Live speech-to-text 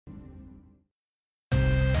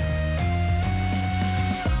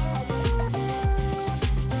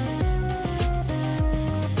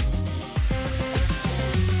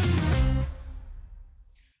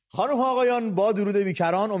خانم ها آقایان، با درود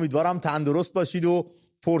بیکران، امیدوارم تندرست باشید و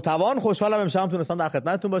پرتوان. خوشحالم امشب تونستم در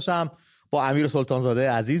خدمتتون باشم با امیر سلطان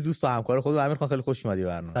زاده عزیز، دوست و همکار خودم. امیر خان خیلی خوش اومدی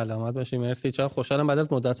برنامه. سلامت باشی. مرسی. چقدر خوشحالم بعد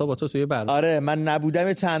از مدت‌ها با تو توی برنامه. آره من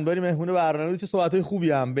نبودم چند باری مهمون برنامه، چه صحبت‌های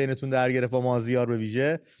خوبی هم بینتون در گرفت با مازیار به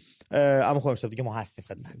ویژه. اما خب امشب دیگه ما هستیم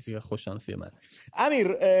خدمت. دیگه خوششانسی من.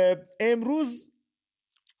 امیر، امروز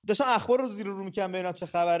داشتم اخبار رو زیر رو می‌کردم ببینم چه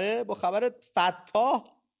خبره. با خبر فتاح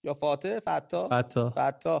یا فاتح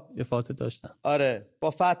فتاح یه فاتح داشتم. آره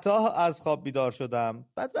با فتاح از خواب بیدار شدم.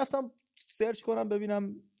 بعد رفتم سرچ کنم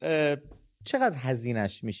ببینم چقدر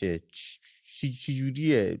هزینه‌اش میشه، چی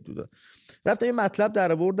جوریه. رفتم یه مطلب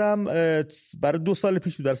در آوردم برای 2 سال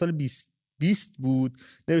پیش بود، در سال 2020 بود،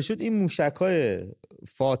 نوشته این موشک‌های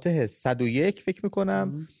فاتح 101 فکر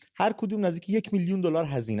میکنم هر کدوم نزدیک $1,000,000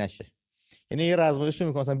 هزینه‌شه. یعنی یه رزمایش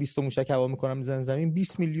میکنن مثلا 20 تا موشک هوا میکنن میزنن زمین،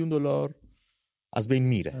 $20,000,000 از بین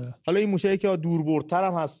میره. حالا این موشکی که دوربردتر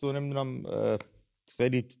هم هست و نمیدونم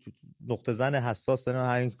خیلی نقطه زن حساس داره،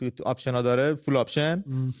 هر این آپشنا داره، فول آپشن،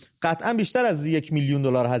 قطعا بیشتر از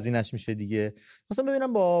 $1,000,000 هزینه‌اش میشه دیگه. مثلا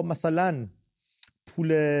ببینم با مثلا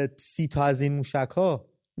پول 30 تا از این موشک‌ها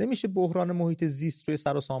نمیشه بحران محیط زیست روی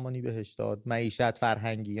سر و سامانی بهش داد، معیشت،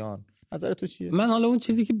 فرهنگیان. نظر تو چیه؟ من حالا اون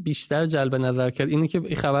چیزی که بیشتر جلب نظر کرد اینه که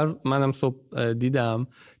این خبر منم صبح دیدم،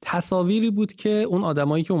 تصاویری بود که اون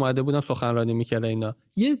آدمایی که اومده بودن سخنرانی میکردن اینا،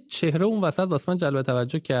 یه چهره اون وسط واسه من جلب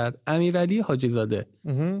توجه کرد، امیرعلی حاجی زاده،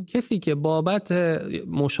 کسی که بابت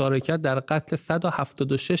مشارکت در قتل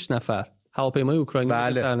 176 نفر هواپیمای اوکراینی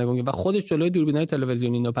سرنگون و خودش جلوی دوربینای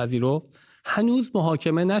تلویزیونی اینو پذیرفت، هنوز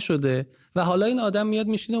محاکمه نشده و حالا این آدم میاد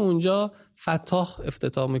میشینه اونجا فتاح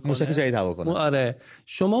افتتاح میکنه، موشک جدید هوا کنه. آره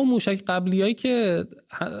شما اون موشک قبلیایی که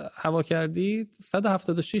هوا کردید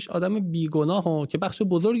 176 آدم بیگناهو که بخش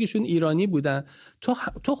بزرگشون ایرانی بودن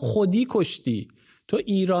تو خودی کشتی، تو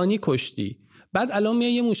ایرانی کشتی. بعد الان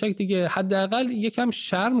میای یه موشک دیگه، حداقل یکم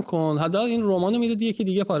شرم کن، حداقل این رمانو میدادی یکی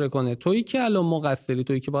دیگه پاره کنه. تویی که الان مقصری،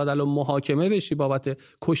 تویی که باید الان محاکمه بشی بابت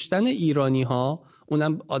کشتن ایرانی ها،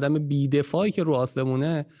 اونم آدم بی‌دفاعی که رو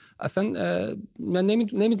آسمونه. اصلا من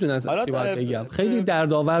نمیدونم چی باید بگم. خیلی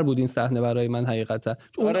دردآور بود این صحنه برای من حقیقتا.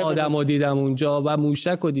 اون آدمو دیدم اونجا و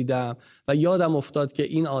موشکو دیدم و یادم افتاد که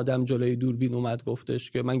این آدم جلوی دوربین اومد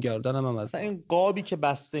گفتش که من گردنم هم مثلا این قابی که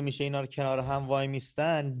بسته میشه اینا رو کنار هم وای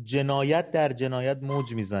میستن، جنایت در جنایت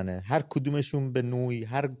موج میزنه، هر کدومشون به نوعی،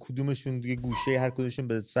 هر کدومشون دیگه گوشه، هر کدومشون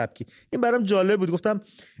به سبکی. این برام جالب بود. گفتم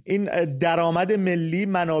این درآمد ملی،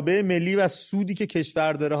 منابع ملی و سودی که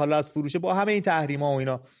کشور داره حالا از فروشه با همه این تحریم‌ها و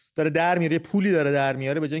اینا داره در میاره، پولی داره در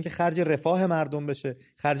میاره، به جای اینکه خرج رفاه مردم بشه،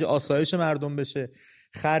 خرج آسایش مردم بشه،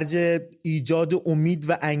 خرج ایجاد امید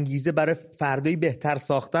و انگیزه برای فردای بهتر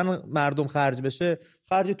ساختن مردم خرج بشه،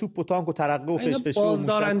 خرج توپ و تانک و ترقه و فشفشه و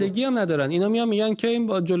بازدارندگی هم ندارن. اینا میگن که این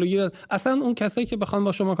با جلوگیری، اصلا اون کسایی که بخوان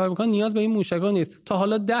با شما کار میکنن نیاز به این موشکا نیست. تا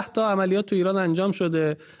حالا 10 تا عملیات تو ایران انجام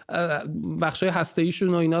شده، بخشای هسته‌ایشون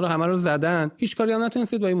و اینا رو همه رو زدن، هیچ کاری هم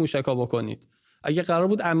نتونستید با این موشکا بکنید. اگه قرار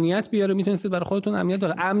بود امنیت بیاره میتونستید برای خودتون امنیت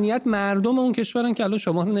بخرید. امنیت مردم اون کشورن که الان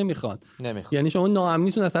شما رو نمیخوان. یعنی شما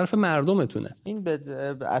ناامنیتون از طرف مردمتونه. این به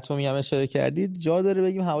اتمی هم اشاره کردید، جا داره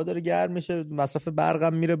بگیم هوا داره گرم میشه، مصرف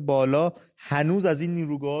برقم میره بالا، هنوز از این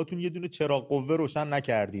نیروگاهاتون یه دونه چراغ قوه روشن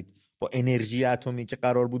نکردید. با انرژی اتمی که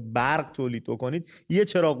قرار بود برق تولید بکنید یه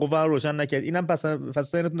چراغ قوه روشن نکردید. اینم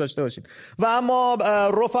پس ذهنتون داشته باشین. و اما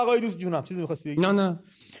رفقای دوست، جونم چیزی می‌خواستی بگی؟ نه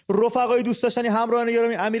رفقای دوست داشتنی، همراهان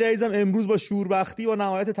گرامی، امیر عزیزم امروز با شوربختی و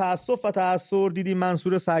نهایت تأسف و تأثر دیدیم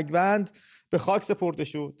منصور سگوند به خاک سپرده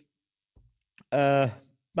شد.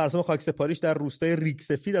 مراسم خاک سپاریش در روستای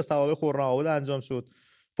ریگسفید از توابع خرم‌آباد انجام شد.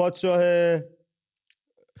 پادشاه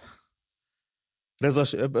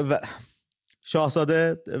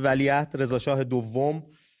شاهزاده ولیعهد رضا شاه دوم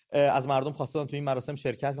از مردم خواستن تو این مراسم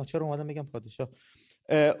شرکت کنن. چرا اومدن بگم پادشاه؟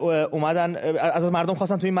 اومدن از مردم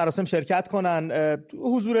خواستن تو این مراسم شرکت کنن.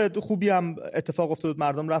 حضور خوبی هم اتفاق افتاد،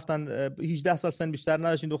 مردم رفتن. 18 سال سن بیشتر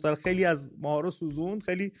نداشت این دختر، خیلی از ماها رو سوزوند،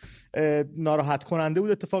 خیلی ناراحت کننده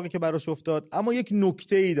بود اتفاقی که براش افتاد. اما یک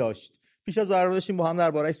نکته‌ای داشت. پیش از برنامه داشتیم با هم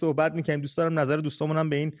درباره‌اش صحبت می‌کردیم، دوست دارم نظر دوستامونم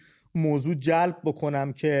به این موضوع جلب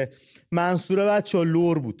بکنم که منصور بچه‌ها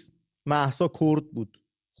لور بود، مهسا کرد بود،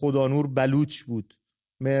 خدانور بلوچ بود،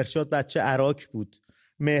 مهرشاد بچه عراق بود،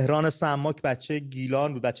 مهران سماک بچه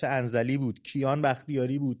گیلان بود، بچه انزلی بود، کیان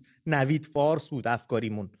بختیاری بود، نوید فارس بود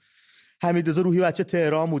افکاریمون، حمیدرضا روحی بچه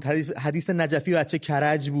تهران بود، حدیث نجفی بچه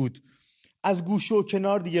کرج بود، از گوشه و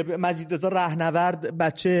کنار دیگه مجیدرضا رهنورد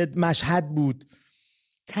بچه مشهد بود.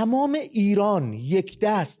 تمام ایران یک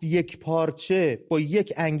دست یک پارچه با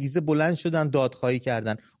یک انگیزه بلند شدن دادخواهی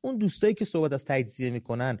کردن. اون دوستایی که صحبت از تجزیه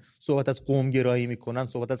میکنن، صحبت از قوم گرایی میکنن،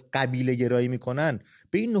 صحبت از قبیله گرایی میکنن،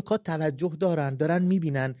 به این نکات توجه دارن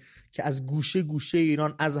میبینن که از گوشه گوشه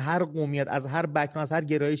ایران، از هر قومیت، از هر بک‌گراند، از هر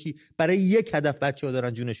گرایشی برای یک هدف بچه‌ها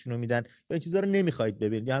دارن جونشون رو میدن. یا این چیزا رو نمیخواید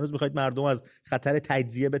ببینید، یا هنوز میخواید مردم از خطر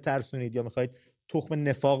تجزیه بترسونید، یا میخواید تخم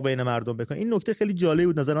نفاق بین مردم بکنید. این نکته خیلی جالب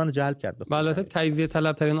بود، نظر من جلب کرد. البته تجزیه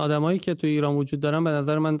طلب ترین آدمایی که تو ایران وجود دارن به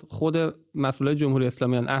نظر من خود مسئولای جمهوری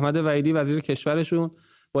اسلامی هستند. احمد وحیدی وزیر کشورشون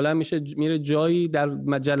بلند میشه میره جایی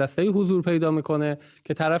در جلسه‌ای حضور پیدا میکنه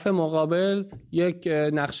که طرف مقابل یک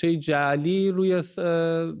نقشه جعلی روی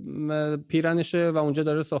پیرنشه و اونجا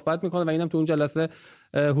داره صحبت میکنه و اینم تو اون جلسه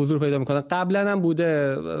حضور پیدا میکنه. قبلا هم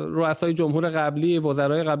بوده رؤسای جمهور قبلی،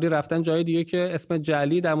 وزرای قبلی رفتن جای دیگه که اسم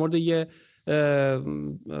جعلی در مورد یه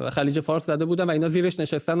خلیج فارس زده بودن و اینا زیرش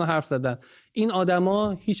نشستن و حرف زدن. این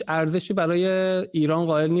آدما هیچ ارزشی برای ایران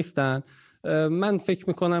قائل نیستن. من فکر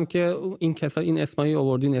میکنم که این کسا این اسمایی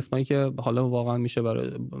آوردین، اسمایی که حالا واقعا میشه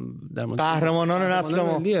برای در مورد قهرمانان نسل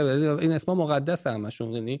ما، این اسما مقدس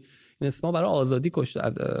همشون، یعنی این اسما برای آزادی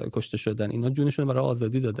کشته شدن، اینا جونشون برای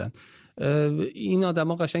آزادی دادن. این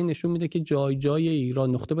آدما قشنگ نشون میده که جای جای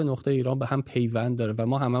ایران، نقطه به نقطه ایران به هم پیوند داره و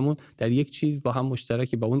ما هممون در یک چیز با هم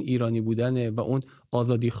مشترکی، با اون ایرانی بودنه و اون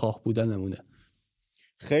آزادی خواه بودنمونه.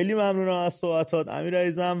 خیلی ممنونم از صحبتات امیر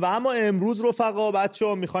عزیزم. و اما امروز رفقا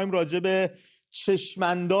بچه‌ها می‌خوایم راجع به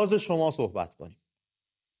چشم‌انداز شما صحبت کنیم.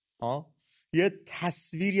 یه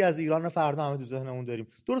تصویری از ایران فردا همه تو ذهنمون داریم.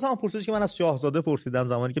 درست هم پرسشی که من از شاهزاده پرسیدم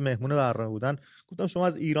زمانی که مهمون برنامه بودن، گفتم شما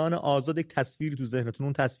از ایران آزاد یک تصویری تو ذهنتون،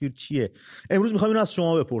 اون تصویر چیه؟ امروز می‌خوام اینو از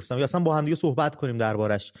شما بپرسم یا اصلا با هم دیگه صحبت کنیم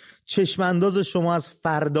دربارش. چشم‌انداز شما از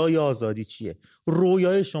فردای آزادی چیه؟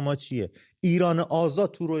 رویای شما چیه؟ ایران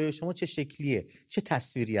آزاد تو رویای شما چه شکلیه؟ چه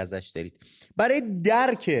تصویری ازش دارید؟ برای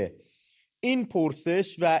درک این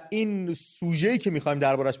پرسش و این سوژه‌ای که می‌خوایم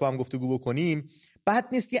دربارش با هم گفتگو بکنیم، بد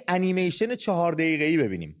نیست یه انیمیشن 4 دقیقه‌ای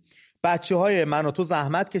ببینیم. بچه‌های من و تو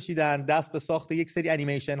زحمت کشیدن، دست به ساخت یک سری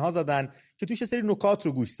انیمیشن ها زدن که توش یه سری نکات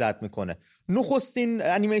رو گوشزد میکنه. نخستین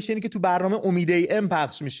انیمیشنی که تو برنامه امید ام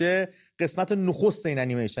پخش میشه، قسمت نخست این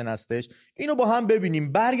انیمیشن هستش. اینو با هم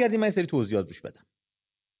ببینیم، برگردیم من یه سری توضیحات روش بدم.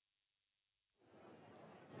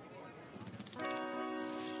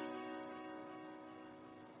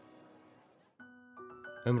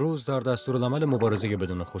 امروز در دستورالعمل مبارزه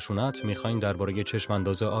بدون خشونت می‌خوایم درباره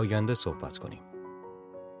چشم‌انداز آینده صحبت کنیم.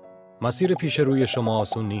 مسیر پیش روی شما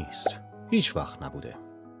آسون نیست. هیچ وقت نبوده.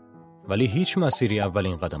 ولی هیچ مسیری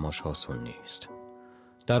اولین قدماش آسون نیست.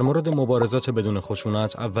 در مورد مبارزات بدون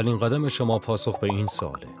خشونت اولین قدم شما پاسخ به این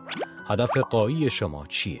سواله: هدف غایی شما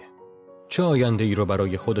چیه؟ چه آینده‌ای رو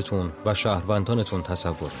برای خودتون و شهروندانتون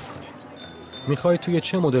تصور می‌کنید؟ می‌خواید توی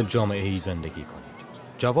چه مدل جامعه‌ای زندگی کنید؟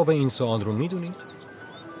 جواب این سوال رو می‌دونید؟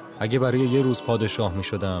 اگه برای یه روز پادشاه می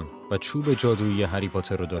شدم و چوب جادویی هری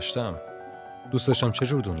پاتر رو داشتم، دوست داشتم چه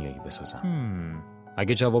جور دنیایی بسازم؟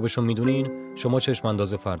 اگه جوابشو میدونین، شما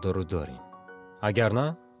چشم‌انداز فردا رو دارین. اگر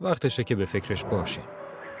نه، وقتشه که به فکرش باشین.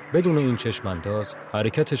 بدون این چشم‌انداز،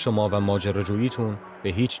 حرکت شما و ماجراجوییتون به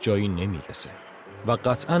هیچ جایی نمیرسه و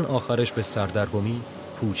قطعاً آخرش به سردرگمی،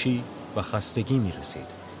 پوچی و خستگی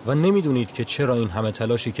میرسید و نمیدونید که چرا این همه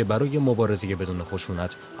تلاشی که برای مبارزه بدون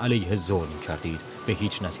خشونت علیه ظلم کردید به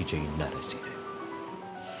هیچ نتیجه‌ای نرسیده.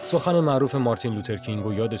 سخن معروف مارتین لوتر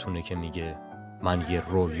کینگو یادتونه که میگه من یه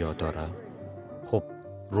رویا دارم. خب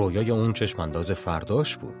رویای اون چشم‌انداز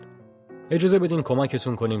فرداش بود. اجازه بدین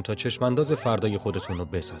کمکتون کنیم تا چشم‌انداز فردای خودتون رو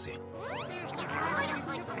بسازین.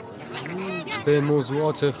 به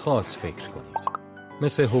موضوعات خاص فکر کنید،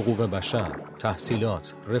 مثل حقوق بشر،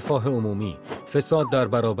 تحصیلات، رفاه عمومی، فساد در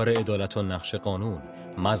برابر عدالت و نقش قانون،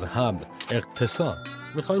 مذهب، اقتصاد.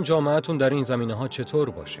 میخواین جامعهتون در این زمینه‌ها چطور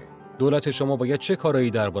باشه؟ دولت شما باید چه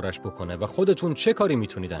کارایی دربارش بکنه و خودتون چه کاری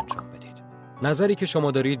میتونید انجام بدید؟ نظری که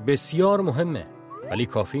شما دارید بسیار مهمه، ولی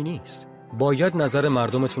کافی نیست. باید نظر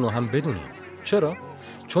مردمتون رو هم بدونید. چرا؟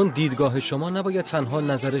 چون دیدگاه شما نباید تنها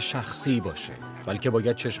نظر شخصی باشه، بلکه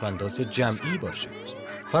باید چشم‌انداز جمعی باشه.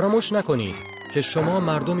 فراموش نکنید که شما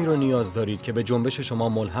مردمی رو نیاز دارید که به جنبش شما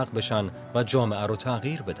ملحق بشن و جامعه رو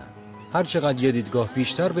تغییر بدن. هر چقدر یه دیدگاه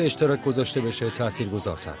بیشتر به اشتراک گذاشته بشه،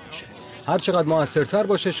 تاثیرگذارتر میشه. هر چقدر موثرتر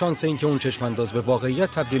باشه، شانس این که اون چشم‌انداز به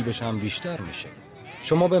واقعیت تبدیل بشه هم بیشتر میشه.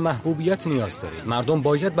 شما به محبوبیت نیاز دارید. مردم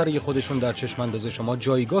باید برای خودشون در چشم‌انداز شما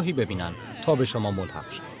جایگاهی ببینن تا به شما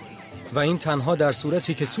ملحق شن. و این تنها در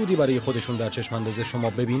صورتی که سودی برای خودشون در چشم‌انداز شما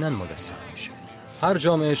ببینن میسر میشه. هر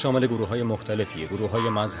جامعه شامل گروه‌های مختلفیه، گروه‌های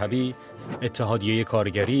مذهبی، اتحادیه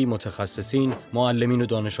کارگری، متخصصین، معلمین و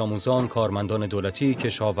دانش آموزان، کارمندان دولتی،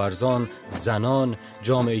 کشاورزان، زنان،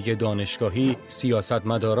 جامعه دانشگاهی،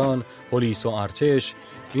 سیاستمداران، پلیس و ارتش.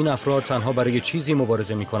 این افراد تنها برای چیزی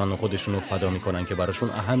مبارزه میکنن و خودشون رو فدا میکنن که براشون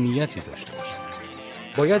اهمیتی داشته باشه.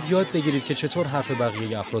 باید یاد بگیرید که چطور حرف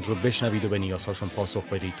بقیه افراد رو بشنوید و به نیازهاشون پاسخ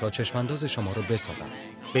بدید تا چشمانداز شما رو بسازن.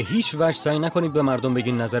 به هیچ وجه سعی نکنید به مردم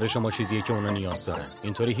بگین نظر شما چیزیه که اونا نیاز دارن.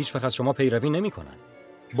 اینطوری هیچ وقت از شما پیروی نمیکنن.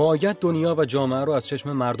 باید دنیا و جامعه رو از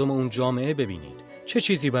چشم مردم اون جامعه ببینید. چه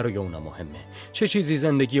چیزی برای اونا مهمه؟ چه چیزی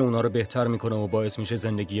زندگی اونا رو بهتر میکنه و باعث میشه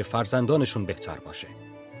زندگی فرزندانشون بهتر باشه؟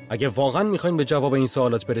 اگه واقعا میخواین به جواب این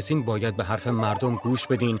سوالات برسین، باید به حرف مردم گوش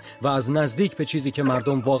بدین و از نزدیک به چیزی که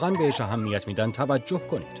مردم واقعا بهش اهمیت میدن توجه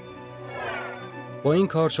کنید. با این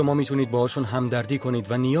کار شما میتونید باهاشون همدردی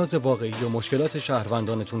کنید و نیاز واقعی و مشکلات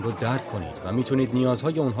شهروندانتون رو درک کنید و میتونید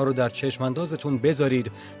نیازهای اونها رو در چشماندازتون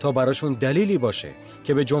بذارید تا براشون دلیلی باشه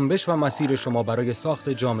که به جنبش و مسیر شما برای ساخت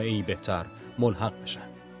جامعه‌ای بهتر ملحق بشن.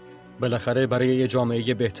 بالاخره برای یه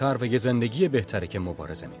جامعه بهتر و یه زندگی بهتره که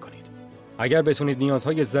مبارزه میکنید. اگر بتونید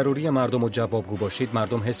نیازهای ضروری مردم رو جوابگو باشید،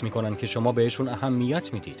 مردم حس میکنن که شما بهشون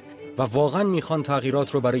اهمیت میدید و واقعا میخوان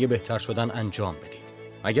تغییرات رو برای بهتر شدن انجام بدید.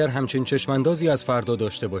 اگر همچین چشماندازی از فردا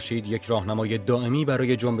داشته باشید، یک راهنمای دائمی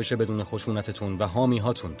برای جنبش بدون خشونتتون و حامی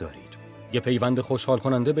هاتون دارید. یه پیوند خوشحال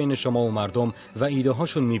کننده بین شما و مردم و ایده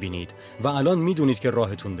هاشون میبینید و الان میدونید که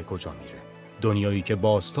راهتون به کجا میره. دنیایی که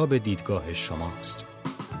بازتاب دیدگاه شماست.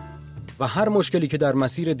 و هر مشکلی که در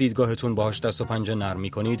مسیر دیدگاهتون باهاش دست و پنجه نرم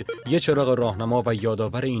می‌کنید، یه چراغ راهنما و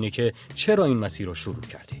یادآور اینه که چرا این مسیر رو شروع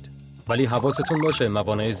کردید. ولی حواستون باشه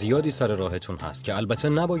موانع زیادی سر راهتون هست که البته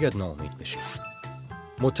نباید ناامید بشید.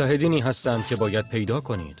 متحدینی هستند که باید پیدا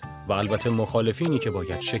کنید و البته مخالفینی که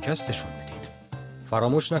باید شکستشون بدید.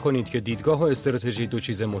 فراموش نکنید که دیدگاه و استراتژی دو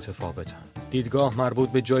چیز متفاوتن. دیدگاه مربوط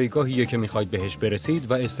به جایگاهیه که می‌خواید بهش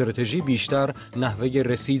برسید و استراتژی بیشتر نحوه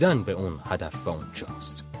رسیدن به اون هدف و اون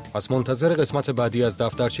جاست. پس منتظر قسمت بعدی از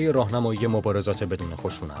دفترچه راهنمایی مبارزات بدون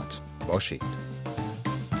خشونت باشید.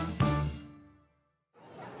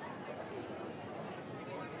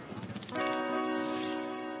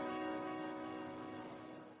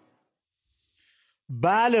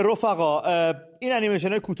 بله رفقا، این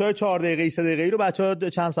انیمیشن کوتاه 4 دقیقه‌ای 3 دقیقه‌ای رو بچه‌ها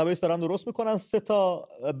چند سبایی دارن درست میکنن. 3 تا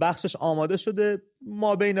بخشش آماده شده.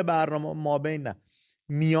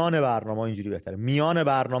 میان برنامه اینجوری بهتره. میان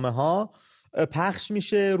برنامه‌ها پخش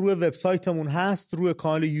میشه، روی وبسایتمون هست، روی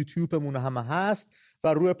کانال یوتیوبمون هم هست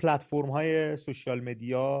و روی پلتفرم‌های سوشال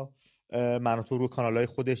مدیا. من و تو روی کانال‌های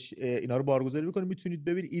خودش اینا رو بارگذاری می‌کنه، میتونید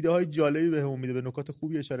ببینید. ایده‌های جالبی بهمون میده، به نکات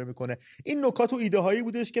خوبی اشاره میکنه. این نکات و ایده‌هایی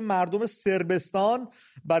بودش که مردم صربستان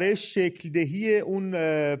برای شکل دهی اون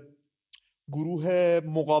گروه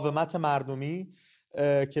مقاومت مردمی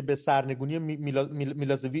که به سرنگونی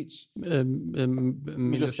میلوشویچ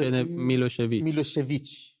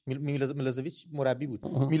مربی بود،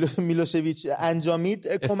 میلوشویچ انجامید،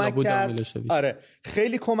 کمک کرد. آره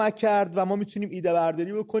خیلی کمک کرد و ما میتونیم ایده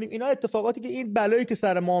برداری بکنیم. اینا اتفاقاتی که این بلایی که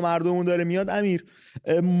سر ما مردمون داره میاد امیر،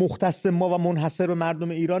 مختص ما و منحصر به مردم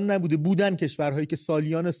ایران نبوده. بودن کشورهایی که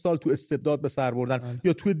سالیان سال تو استبداد به سر بردن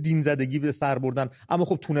یا تو دین زدگی به سر بردن، اما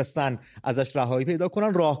خب تونستن ازش رهایی پیدا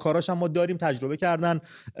کنن. راهکاراش هم ما داریم، تجربه کردن،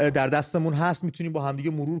 در دستمون هست، میتونیم با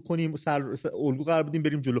همدیگه مرور کنیم، الگو قرار بدیم،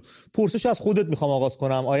 بریم جلو. پرسش از خودت میخوام آغاز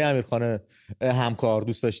کنم آقای امیرخان همکار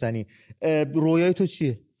دوست داشتنی، رویای تو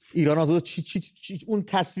چیه؟ ایران آزاد، اون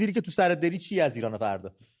تصویری که تو سرت داری چی از ایران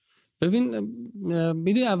فردا؟ ببین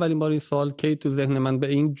میدونی اولین بار این سوال کی تو ذهن من به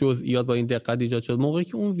این جزئیات با این دقت ایجاد شد موقعی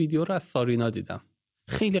که اون ویدیو رو از سارینا دیدم.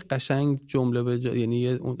 خیلی قشنگ جمله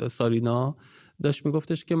یعنی سارینا داشت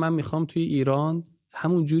میگفتش که من میخوام توی ایران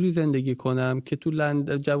همون جوری زندگی کنم که تو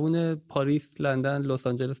جوون پاریس، لندن، لس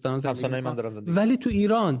آنجلس دارن زندگی، ولی تو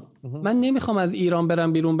ایران من نمیخوام از ایران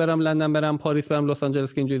برم بیرون، برم لندن، برم پاریس، برم لس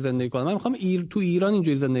آنجلس که اینجوری زندگی کنم. من میخوام تو ایران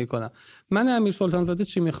اینجوری زندگی کنم. من امیر سلطان زاده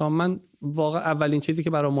چی میخوام؟ من واقعا اولین چیزی که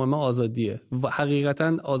برام مهمه آزادیه.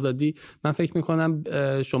 حقیقتا آزادی، من فکر میکنم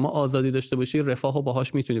شما آزادی داشته باشی رفاهو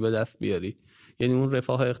باهاش میتونی به دست بیاری. یعنی اون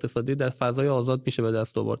رفاه اقتصادی در فضای آزاد میشه به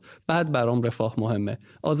دست آورد. بعد برام رفاه مهمه.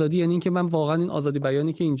 آزادی یعنی اینکه من واقعا این آزادی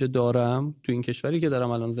بیانی که اینجا دارم، تو این کشوری که دارم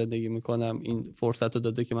الان زندگی میکنم، این فرصت رو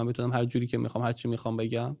داده که من بتونم هر جوری که میخوام هر چی میخوام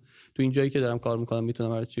بگم. تو این جایی که دارم کار میکنم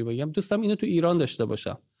میتونم هر چی بگم. دوستم اینو تو ایران داشته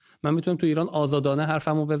باشم. من میتونم تو ایران آزادانه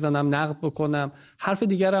حرفمو بزنم، نقد بکنم، حرف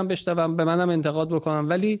دیگر هم بشنوم، به منم انتقاد بکنم،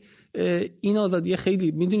 ولی این آزادی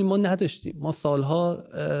خیلی میدونی ما نداشتیم. ما سالها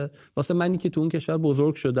واسه منی که تو اون کشور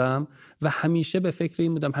بزرگ شدم و همیشه به فکر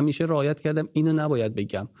این بودم، همیشه رعایت کردم اینو نباید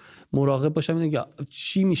بگم، مراقب باشم اینو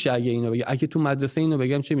چی میشه اگه اینو بگم، اگه تو مدرسه اینو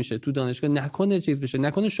بگم چی میشه، تو دانشگاه نکنه چیز بشه،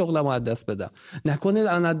 نکنه شغلمو از دست بدم، نکنه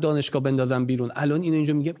الان دانشگاه بندازم بیرون، الان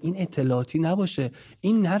اینجا میگم این اطلاعاتی نباشه،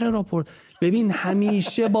 این نره راپورت. ببین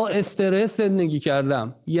همیشه با استرس زندگی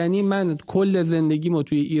کردم، یعنی من کل زندگیمو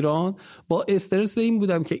توی ایران با استرس این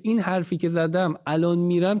بودم که این حرفی که زدم الان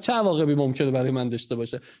میرم چه عواقبی ممکنه برای من داشته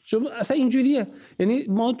باشه، چون اصلا اینجوریه. یعنی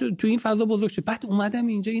ما تو این فضا بزرگ شد، بعد اومدم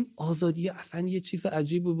اینجا، این آزادی اصلا یه چیز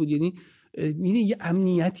عجیب بود. یعنی یه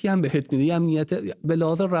امنیتی هم بهت میده، یه امنیت به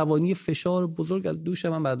لحاظ روانی، فشار بزرگ از دوش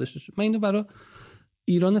من برداشته شد. من اینو برای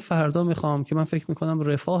ایران فردا میخوام که من فکر میکنم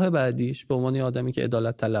رفاه بعدیش به عنوان آدمی که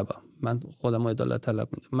عدالت طلبم، من خودم عدالت طلب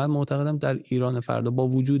میدم، من معتقدم در ایران فردا با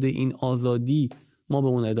وجود این آزادی ما به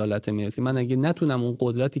اون عدالت میرسیم. من اگه نتونم اون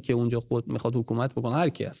قدرتی که اونجا خود میخواد حکومت بکنه، هر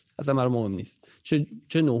کی است اصلا برام مهم نیست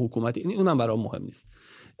چه نوع حکومتی، اونم برام مهم نیست،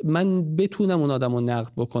 من بتونم اون آدمو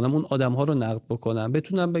نقد بکنم، اون آدم‌ها رو نقد بکنم،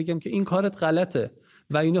 بتونم بگم که این کارت غلطه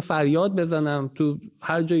و اینو فریاد بزنم، تو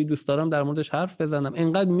هر جایی دوست دارم در موردش حرف بزنم،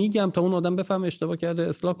 انقدر میگم تا اون آدم بفهمه اشتباه کرده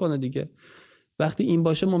اصلاح کنه دیگه. وقتی این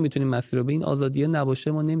باشه ما میتونیم مسیر رو، به این آزادی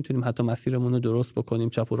نباشه ما نمیتونیم حتی مسیرمون رو درست بکنیم،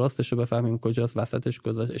 چپ و راستش رو بفهمیم کجاست، وسطش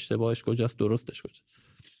کجاست، اشتباهش کجاست، درستش کجاست.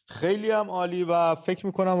 خیلی هم عالی و فکر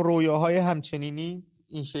میکنم رویاهای همچنینی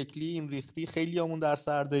این شکلی این ریختی خیلی همون در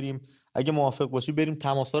سر داریم. اگه موافق باشی بریم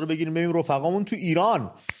تماسا رو بگیریم، ببینیم رفقامون تو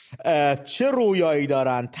ایران چه رویایی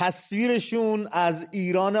دارن، تصویرشون از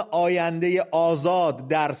ایران آینده آزاد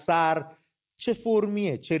در سر چه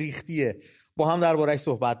فرمیه، چه ریختیه، با هم درباره‌اش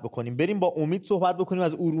صحبت بکنیم. بریم با امید صحبت بکنیم،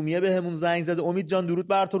 از ارومیه بهمون زنگ زده. امید جان درود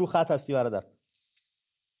بر تو، رو خط هستی برادر؟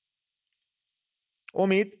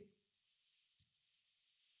 امید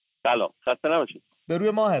سلام، خسته نباشید. به روی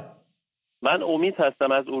ماهت. من امید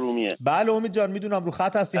هستم از ارومیه. بله امید جان میدونم رو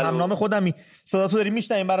خط هستی، همنام خودمی، صدا تو داریم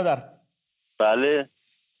میشنویم برادر. بله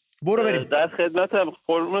برو بریم. در خدمتم،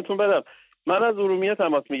 قربونتون برم. من از ارومیه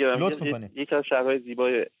تماس میگیرم، یکی از شهرهای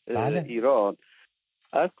زیبای بله. ایران.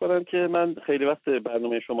 عرض کنم که من خیلی وقت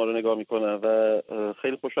برنامه شما رو نگاه میکنم و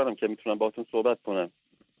خیلی خوشحالم که میتونم باهاتون صحبت کنم.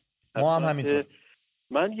 ما هم همینطور.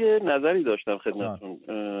 من یه نظری داشتم خدمتتون.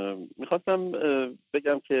 میخواستم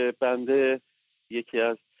بگم که بنده یکی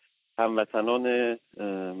از هموطنان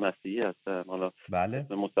مسیحی هستم، حالا بله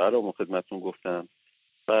مستعارم خدمتتون گفتم.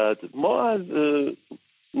 بعد ما از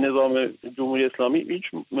نظام جمهوری اسلامی هیچ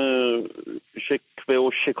شکوه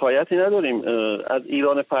و شکایتی نداریم. از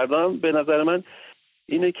ایران فردا هم به نظر من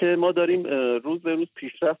اینه که ما داریم روز به روز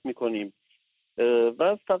پیشرفت میکنیم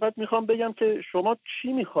و فقط میخوام بگم که شما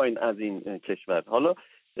چی میخواین از این کشور. حالا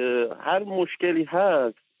هر مشکلی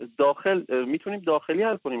هست میتونیم داخلی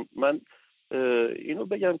حل کنیم. من اینو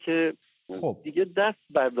بگم که دیگه دست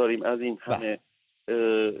برداریم از این همه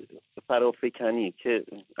فرافکنی که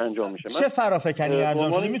انجام میشه. چه فرافکنی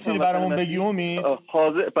انجام شده میتونی برامون بگی امید؟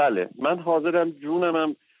 بله من حاضرم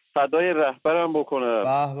جونمم فدای رهبرم بکنم.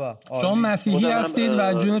 شما مسیحی هستید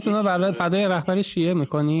و جونتون رو برای فدای رهبر شیعه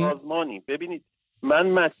میکنید؟ سازمانی، ببینید من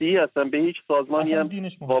مسیحی هستم، به هیچ سازمانی هم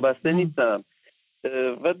وابسته نیستم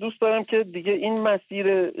و دوست دارم که دیگه این مسیر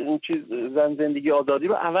این چیز زندگی آزادی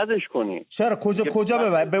رو عوضش کنیم. چرا کجا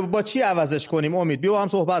با چی عوضش کنیم امید؟ بیا با هم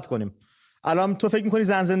صحبت کنیم. الان تو فکر می‌کنی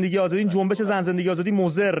زندگی آزادی، این جنبش زندگی آزادی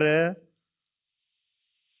مضره؟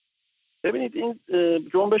 ببینید این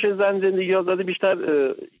جنبش زندگی آزادی بیشتر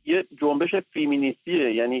یه جنبش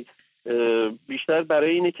فیمینیستیه، یعنی بیشتر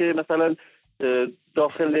برای اینه که مثلا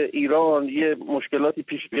داخل ایران یه مشکلاتی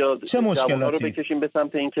پیش بیاد، چه مشکلاتی رو بکشیم به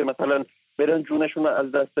سمت این که مثلا برن جونشون رو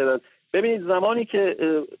از دست بدن. ببینید زمانی که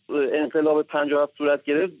انقلاب 57 صورت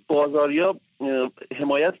گرفت بازاریا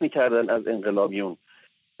حمایت میکردن از انقلابیون.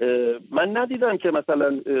 من ندیدم که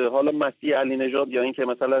مثلا حالا مسیح علی نژاد یا این که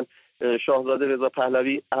مثلا شاهزاده رضا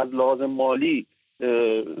پهلوی از لحاظ مالی،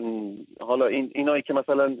 حالا اینایی که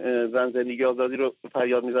مثلا زندگی آزادی رو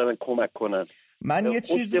فریاد میزنن کمک کنن. من یه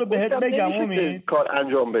چیز رو بهت بگم امید، کار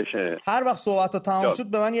انجام بشه. هر وقت صحبت ها تمام شد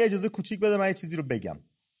به من یه اجازه کوچیک بده، من یه چیزی رو بگم.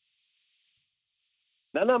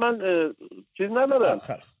 نه من چیز ندارم.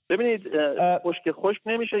 ببینید خشک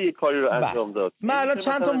نمیشه یه کاری رو انجام داد. من الان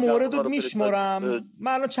چند تا مورد رو میشمارم،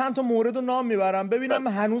 من الان چند تا مورد رو نام میبرم ببینم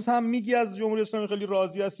هنوز هم میگی از جمهوری اسلامی خیلی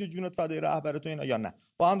راضی هستی و جونت فدای رهبر تو اینا یا نه.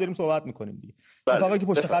 با هم داریم صحبت میکنیم دیگه. رفقایی که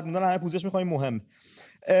پشت خط موندن همه پوزش میخوایم. مهم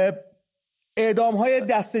اعدام‌های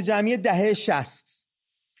دست جمعی دهه 60،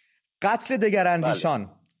 قتل دگراندیشان،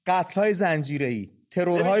 قتل‌های زنجیره‌ای،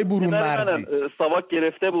 ترورهای برون مرزی. ساواک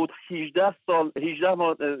گرفته بود 18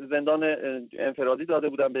 ماه زندان انفرادی داده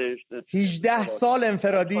بودن بهش. 18 سال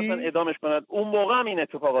انفرادی مثلا اعدامش کنند. اون موقع هم این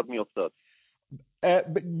اتفاقات میافتاد.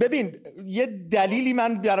 ببین یه دلیلی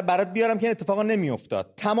من برات بیارم که این اتفاقا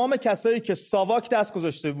نمیافتاد. تمام کسایی که ساواک دست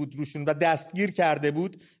گذاشته بود روشون و دستگیر کرده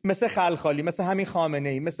بود، مثل خلخالی، مثل همین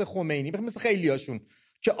خامنه‌ای، مثل خمینی، مثل خیلیاشون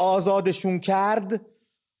که آزادشون کرد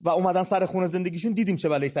و اومدن سر خونه زندگیشون، دیدیم چه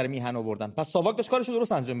بلایی سر میهن آوردن. پس ساواک داشت کارشو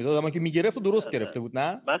درست انجام میداد. آدمی که میگرفت و درست گرفته بود.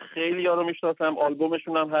 نه من خیلی یارو میشناسم،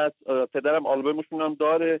 آلبومشون هم هست، پدرم آلبومشون هم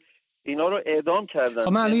داره. اینا رو اعدام کردن.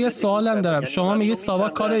 خب من یه سوالم دارم. شما میگید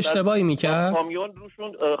ساواک کار اشتباهی میکرد؟ کامیون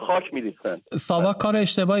روشون خاک میریختن. ساواک کار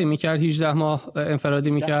اشتباهی میکرد؟ 18 ماه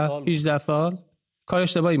انفرادی میکرد؟ 18 سال کار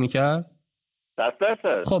اشتباهی میکرد؟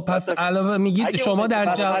 خب پس علاوه میگید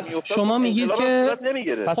شما میگید که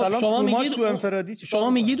پس الان تو انفرادی شما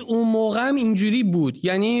میگید اون موقع هم اینجوری بود،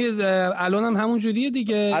 یعنی الان هم همون جوریه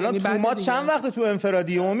دیگه. الان تومات چند وقت تو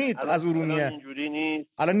انفرادی امید از ارومیه؟ اینجوری نیست.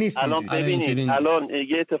 الان نیست. الان ببینید الان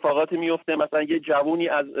یه اتفاقاتی میفته، مثلا یه جوونی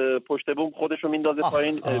از پشت بوم خودشو میندازه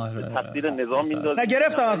پایین، تقدیر نظام میندازه.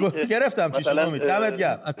 گرفتم چی شد امید؟ دمت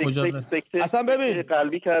گرم. اصلا ببین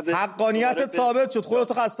حقانیتت ثابت شد.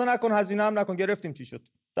 خودت خسته نکن، هزینه هم نکن. گرفتیم چی شد.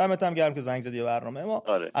 دمت هم گرم که زنگ زدی برنامه ما.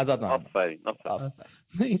 ازت ممنون. آفرین.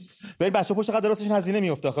 ببین بچه‌ها پشت قد راستش هزینه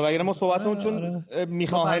میفته. خب اگر ما صحبتمون چون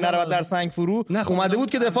میخواه نرود در سنگ فرو اومده بود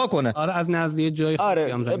که دفاع کنه. آره از نزدیک جای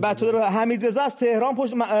بچه‌ها حمید رضا از تهران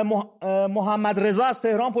پشت محمد رضا از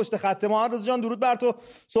تهران پشت خط. محمد رضا جان درود بر تو.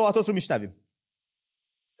 صحبتات رو میشنویم.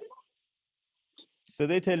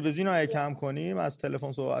 صدای تلویزیون رو کم کنیم، از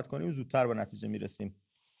تلفن صحبت کنیم، زودتر به نتیجه میرسیم.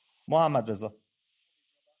 محمد رضا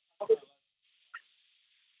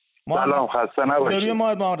سلام، خسته نباشید. روی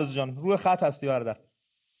محمد رضا جان روی خط هستی برادر.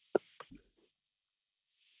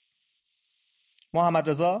 محمد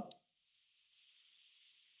رضا.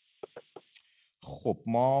 خب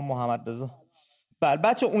ما محمد رضا بله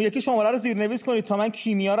بچه اون یکی شماره رو زیرنویس کنید تا من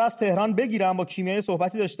کیمیا رو از تهران بگیرم، با کیمیا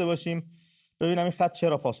صحبتی داشته باشیم ببینم این خط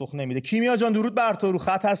چرا پاسخ نمیده. کیمیا جان درود بر تو، رو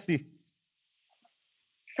خط هستی.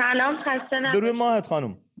 سلام، خسته نباشید. روی ماهت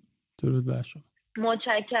خانم. درود بر شما.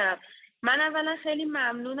 متشکرم. من اولا خیلی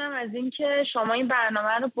ممنونم از اینکه شما این برنامه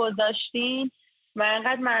رو گذاشتین و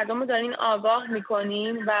اینقدر مردم رو دارین آگاه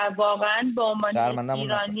میکنین و واقعا به عنوان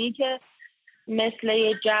ایرانی که مثل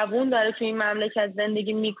یه جوون داره توی این مملکت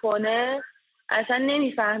زندگی میکنه اصلا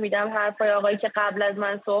نمیفهمیدم حرفای آقایی که قبل از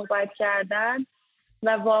من صحبت کردن و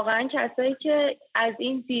واقعا کسایی که از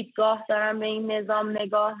این دیدگاه دارن به این نظام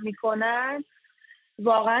نگاه میکنن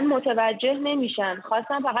واقعا متوجه نمیشن.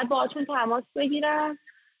 خواستم فقط باهاتون تماس بگیرم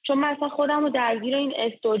چون من اصلا خودم رو درگیر این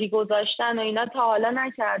استوری گذاشتن و اینا تا حالا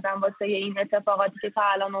نکردم واسه این اتفاقاتی که تا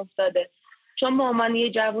الان افتاده، چون به عنوان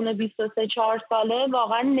یه جوون 23-4 ساله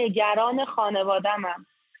واقعا نگران خانوادمم.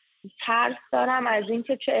 ترس دارم از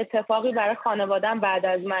اینکه چه اتفاقی برای خانوادم بعد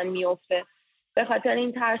از من میفته. به خاطر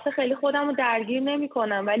این ترس خیلی خودم رو درگیر نمی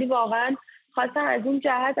کنم، ولی واقعا خواستم از این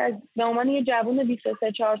جهت به عنوان یه جوون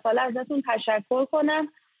 23-4 ساله ازتون تشکر کنم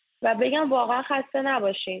و بگم واقعا خسته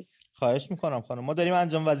نباشین. خواهش میکنم خانم، ما داریم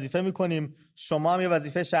انجام وظیفه میکنیم، شما هم یه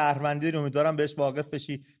وظیفه شهروندی رو امیدوارم بهش واقف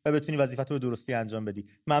بشی و بتونی وظیفتو به درستی انجام بدی.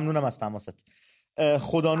 ممنونم از تماست.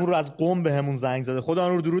 خدا نور از قم بهمون زنگ زده. خدا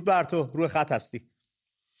نور درود بر تو، روی خط هستی.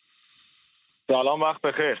 سلام، وقت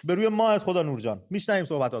بخیر. به روی ماهت خدا نور جان، میشنویم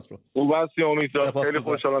صحبتات رو. خوب هستی امید جان؟ خیلی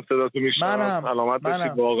خوشحالم صداتو میشنوم. سلامت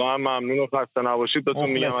باشید. واقعا ممنون و خسته نباشید. بهتون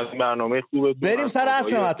میگم از برنامه خوبه. بریم سر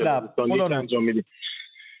اصل مطلب. خدا انجام میدیم.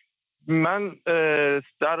 من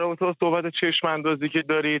در رابطه با صحبت چشم اندازی که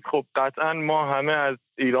دارید، خب قطعا ما همه از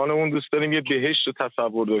ایرانمون دوست داریم یه بهشت رو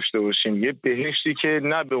تصور داشته باشیم، یه بهشتی که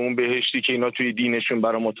نه به اون بهشتی که اینا توی دینشون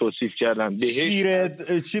برای ما توصیف کردن،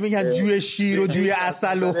 چی میگن، جوی شیر و جوی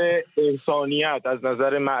عسل و انسانیت، از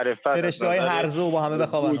نظر معرفت، فرشته‌های هرزه و با همه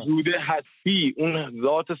بخوابن، وجود هستی، اون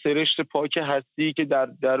ذات سرشت پاک هستی که در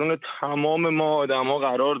درون تمام ما آدم‌ها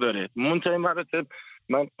قرار داره. منتهی مراتب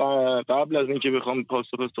من قبل از اینکه بخوام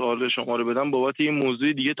پاسخ سوال شما رو بدم بابت یه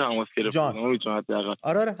موضوع دیگه تماس گرفتم. میتونم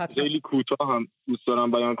حداقل خیلی کوتاه هم دوست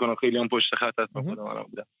دارم بیان کنم، خیلی هم پشت خط هستم خودم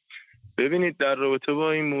بودم. ببینید در رابطه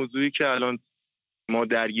با این موضوعی که الان ما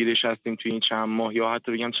درگیرش هستیم توی این چند ماه یا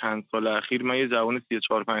حتی بگم چند سال اخیر، من یه جوان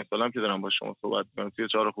 34-5 سالم که دارم با شما صحبت می‌کنم،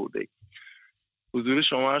 34 خورده‌ای. حضور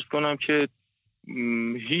شما عرض کنم که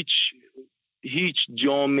هیچ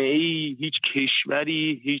جامعه‌ای، هیچ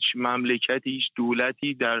کشوری، هیچ مملکتی، هیچ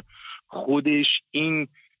دولتی در خودش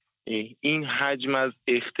این حجم از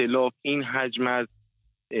اختلاف، این حجم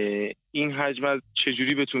از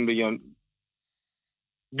چجوری بهتون بگم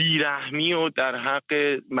بیرحمی و در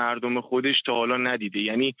حق مردم خودش تا حالا ندیده.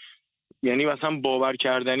 یعنی یعنی مثلا باور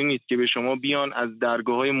کردنی نیست که به شما بیان از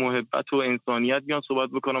درگاه‌های محبت و انسانیت بیان صحبت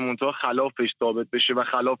بکنن منتها خلافش ثابت بشه و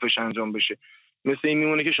خلافش انجام بشه. مثل این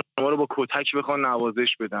میمونه که شما رو با کتک بخوان نوازش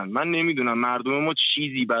بدن. من نمیدونم مردم ما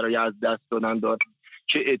چیزی برای از دست دادن دارن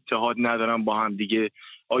که اتحاد ندارن با هم دیگه.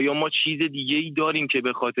 آیا ما چیز دیگه ای داریم که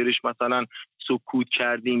به خاطرش مثلا سکوت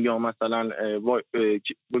کردیم یا مثلا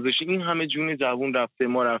گذاشتیم این همه جون جوون رفته،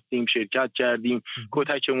 ما رفتیم شرکت کردیم،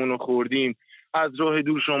 کتکمون رو خوردیم، از راه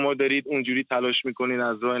دور شما دارید اونجوری تلاش میکنید،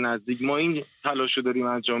 از راه نزدیک ما این تلاش رو داریم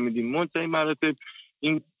انجام میدیم. منتهی مراتب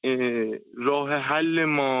این راه حل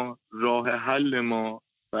ما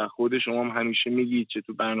و خود شما هم همیشه میگید چه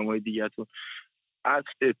تو برنامه‌های دیگه‌تون از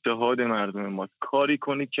اتحاد مردم ما کاری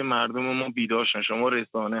کنید که مردم ما بیدار شن. شما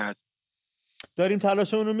رسانه هست، داریم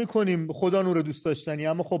تلاشمون رو میکنیم، خدا نور دوست داشتنی،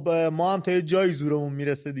 اما خب ما هم تا یه جایی زورمون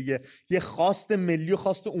میرسه دیگه. یه خواست ملی و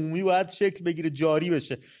خواست عمومی باید شکل بگیره، جاری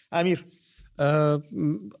بشه. امیر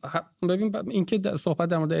ببین این که صحبت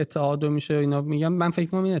در مورد اتحاد میشه اینا میگم، من فکر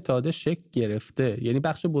می‌کنم این اتحاد شکل گرفته. یعنی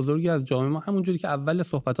بخش بزرگی از جامعه ما همونجوری که اول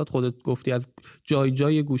صحبتات خودت گفتی از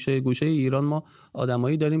جای گوشه ایران ما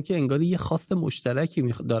آدمایی داریم که انگار یه خواست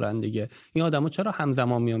مشترکی دارن دیگه. این آدما چرا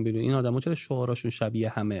همزمان میان بیرون؟ این آدما چرا شعاراشون شبیه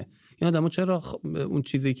همه؟ این آدما چرا اون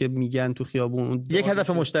چیزی که میگن تو خیابون یک هدف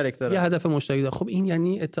مشترک داره؟ یه هدف مشترک داره. خب این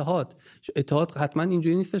یعنی اتحاد. اتحاد حتما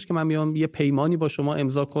اینجوری نیستش که من بیام یه پیمانی با شما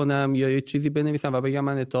امضا کنم یا یه چیزی بنویسم و بگم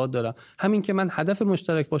من اتحاد دارم. همین که من هدف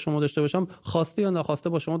مشترک با شما داشته باشم، خواسته یا ناخواسته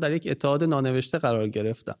با شما در یک اتحاد نانوشته قرار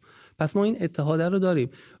گرفتم. پس ما این اتحاد رو داریم.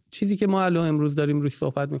 چیزی که ما الان امروز داریم روش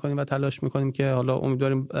صحبت می‌کنیم و تلاش می‌کنیم که حالا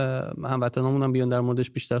امیدواریم هموطنامون هم بیان در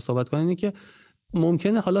موردش بیشتر صحبت کنن، اینه که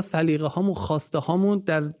ممکنه حالا سلیقه هامون، خواسته هامون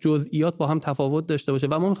در جزئیات با هم تفاوت داشته باشه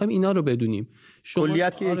و ما می‌خوایم اینا رو بدونیم.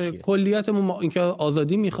 کلیت که یکیه. کلیتمون اینکه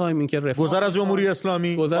آزادی می‌خوایم، اینکه رفاه، گذر از جمهوری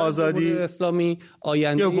اسلامی، آزادی، جمهوری اسلامی،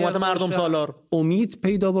 آینده حکومت مردم سالار، امید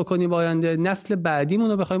پیدا بکنیم با آینده، نسل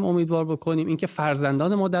بعدیمون رو بخوایم امیدوار بکنیم، اینکه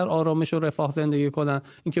فرزندان ما در آرامش و رفاه زندگی کنن،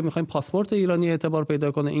 اینکه می‌خوایم پاسپورت ایرانی اعتبار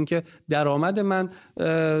پیدا کنه، اینکه درآمد من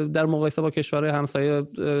در مقایسه با کشورهای همسایه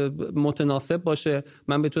متناسب باشه،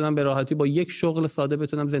 من بتونم به راحتی با یک شغل ساده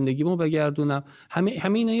بتونم زندگیمو بگردونم. همه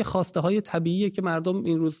اینا یه خواسته های طبیعیه که مردم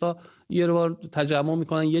این روزها یه بار تجمع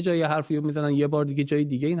میکنن، یه جای حرفی میزنن، یه بار دیگه جای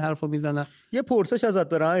دیگه این حرفو میزنن. یه پرسش ازت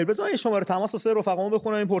دارم امیر، بذار یه شماره تماس واسه رفقامو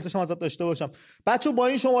بخونم، این پرسش هم ازت داشته باشم. بچه‌ها با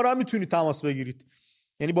این شماره هم میتونید تماس بگیرید،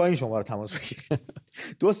 یعنی با این شماره تماس بگیرید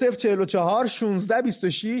 2044 16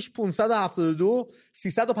 26 572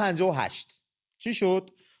 358. چی شد؟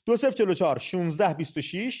 2044 16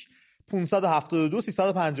 26 572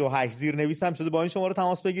 358. زیرنویس هم شده، با این شماره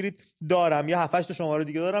تماس بگیرید. دارم یه 7 8 شماره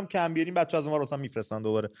دیگه دارم، کم بیاریم بچه‌ها از اونها واسم میفرستن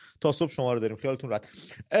دوباره تا صبح شماره داریم، خیالتون راحت.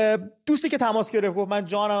 دوستی که تماس گرفت گفت من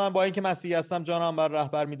جانم با اینکه مسیحی هستم جانم بر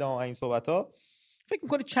رهبر میدم و این صحبت‌ها. فکر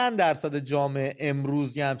می‌کنی چند درصد جامعه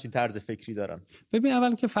امروز یه همچین طرز فکری دارن؟ ببین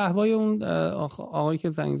اول که فحوای اون آقایی که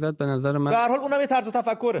زنگ زد به نظر من به هر حال اونم یه طرز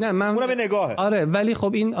تفکره، اونم یه نگاهه. آره ولی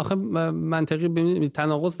خب این آخه منطقی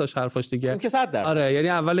تناقض داشت حرفاش دیگه. اون که 100%. آره یعنی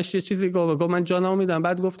اولش یه چیزی گفت من جانمو میدم،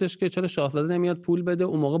 بعد گفتش که چرا شاهزاده نمیاد پول بده،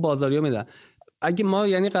 اون موقع بازاریا میدن. اگه ما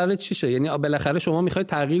یعنی قراره چی شه؟ یعنی بالاخره شما میخواید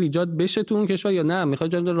تغییر ایجاد بشه تو اون کشور یا نه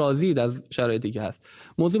میخواید جامعه راضیید از شرایطی که هست؟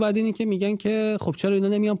 موضوع بعد اینه که میگن که خب چرا اینا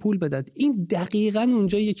نمیان پول بدن. این دقیقاً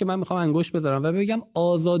اونجاییه که من میخوام انگشت بذارم و بگم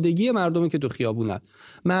آزادگی مردمی که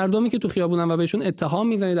تو خیابونن و بهشون اتهام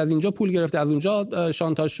میزنید از اینجا پول گرفته، از اونجا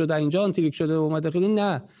شانتاژ شده، اینجا آنتریک شده و اومده خیلی.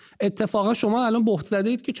 نه، اتفاقا شما الان بهت زده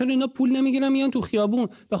اید که چرا اینا پول نمیگیرن میان تو خیابون،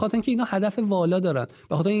 به خاطر اینکه اینا هدف والا دارن،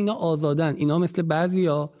 به خاطر اینا آزادن. اینا مثل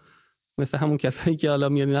بعضیا، مثل همون کسایی که حالا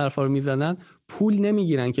میان این حرفا رو میزنن، پول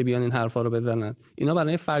نمیگیرن که بیان این حرفا رو بزنن. اینا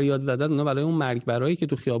برای فریاد زدن، اینا برای اون مرگ برایی که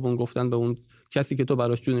تو خیابون گفتن به اون کسی که تو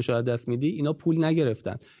براش جونش رو از دست میدی، اینا پول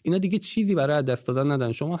نگرفتن. اینا دیگه چیزی برای از دست دادن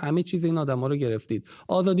ندن. شما همه چیز این آدما رو گرفتید،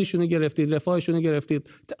 آزادیشون رو گرفتید، رفاهشون رو گرفتید،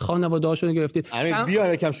 خانواده‌هاشون رو گرفتید. امیر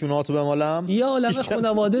بیا یکم شونهاتو بمالم. یه عالمه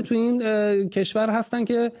خانواده تو این کشور هستن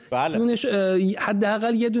که جونش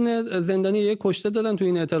حداقل یه دونه زندانی یک کشته دادن تو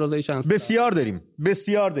این اعتراضای چند سال.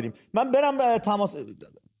 بسیار داریم. من برم تماس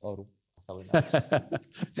آروم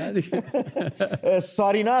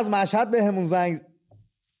سارینا از مشهد بهمون زنگ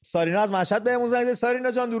زد.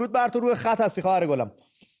 سارینا جان درود بر تو، روی خط هستی خواهر گلم.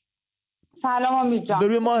 سلام امید جان.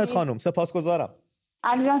 درود ماهت خانم، سپاسگزارم.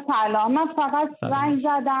 علی جان سلام. من فقط زنگ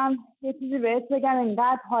زدم یه چیزی بهت بگم،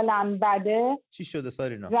 اینقدر حالم بده. چی شده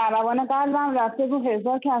سارینا؟ ضربان قلبم رفته رو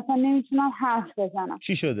 1000 که اصلا نمیتونم حرف بزنم.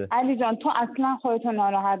 چی شده؟ علی جان تو اصلا خودتو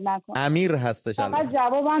ناراحت نکن. امیر هستش. فقط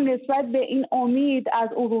جوابم نسبت به این امید از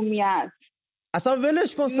ارومیه است. اصلا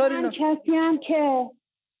ولش کن سارینا.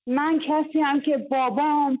 من کسی هم که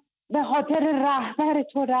بابام به خاطر رهبر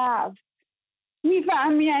تو رفت.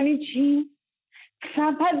 میفهمی یعنی چی؟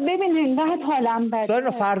 پس ببین اینقدر حالم بده.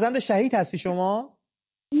 سارینا فرزند شهید هستی شما؟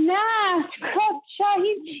 نه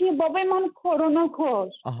شهید چیه؟ بابای من کرونا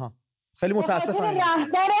کش. آها خیلی متاسفم.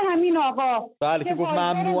 رهبر همین آقا بله که گفت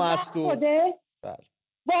ممنوع است و بله.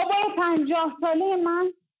 بابای 50 ساله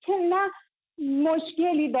من که نه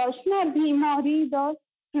مشکلی داشت نه بیماری داشت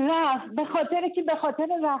رفت به خاطر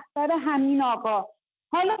رهبر همین آقا.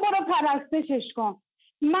 حالا برو پرستشش کن.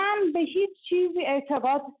 من به هیچ چیزی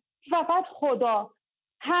اعتقاد، فقط خدا.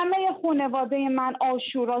 همه خانواده من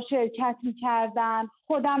عاشورا شرکت می‌کردن،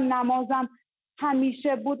 خودم نمازم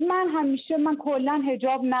همیشه بود. من کلا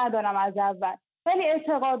حجاب ندارم از اول، ولی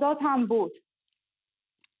اعتقاداتم بود.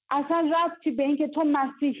 اصلا ربطی به این که تو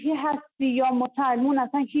مسیحی هستی یا مسلمون،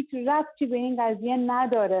 اصلا هیچ ربطی به این قضیه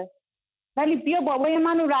نداره. ولی بیا بابای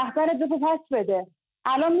منو رهبر دو پس بده.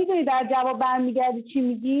 الان میدونی در جواب برمیگردی چی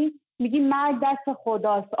میگی؟ میگی مرگ دست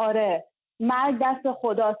خداست. آره مرگ دست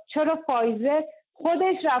خداست. چرا فایزر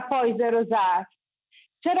خودش رفت فایزر رو زد؟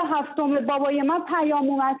 چرا هفتم بابای من پیام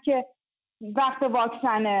اومد که وقت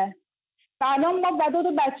واکسنه؟ الان ما دو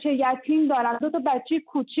تا بچه یتیم دارم، 2 تا بچه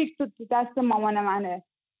کوچیک تو دست مامان منه.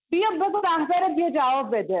 بیا بگو رهبر بیا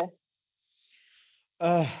جواب بده.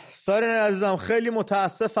 سارینا عزیزم خیلی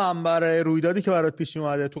متاسفم برای رویدادی که برات پیش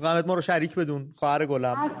اومده. تو غمت ما رو شریک بدون خواهر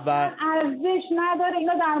گلم. و ارزش نداره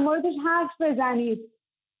اینا در موردش حرف بزنید.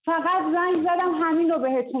 فقط زنگ زدم همین رو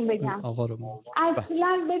بهتون بگم. آقا رو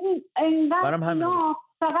اصلا ببین اینا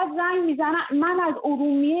فقط زنگ میزنن. من از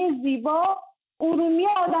ارومیه زیبا، ارومیه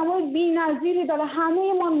آدمای بی‌نظیری داره،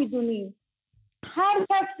 همه ما میدونیم. هر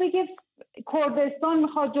کس بگه کردستان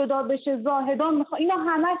میخواد جدا بشه، زاهدان میخواد، اینا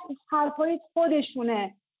همش حرفای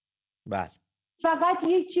خودشونه. بله. فقط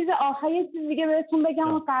یک چیز آخری، یک چیز دیگه بهتون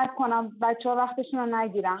بگم و قطع کنم بچه‌ها وقتشون رو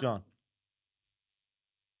نگیرم. جان.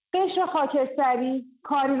 قشر خاکستری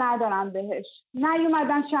کاری ندارم بهش.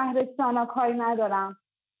 نیومدن شهرستانا کاری ندارم.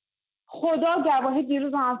 خدا گواهی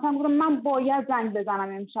دیروز همسرم گفتم من باید زنگ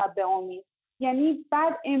بزنم امشب به امید. یعنی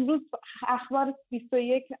بعد امروز اخبار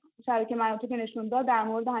 21 شبکه مناطق که نشون داد در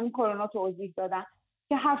مورد همین کرونا توضیح دادن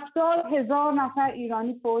که 70,000 نفر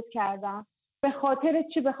ایرانی فوت کردن. به خاطر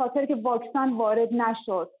چی؟ به خاطر که واکسن وارد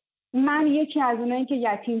نشد. من یکی از اونایی که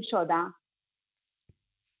یتیم شدم.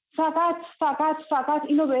 فقط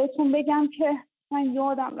اینو بهتون بگم که من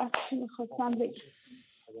یادم رفت چی میخواستم بگم.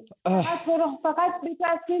 فقط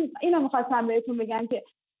اینو میخواستم بهتون بگم که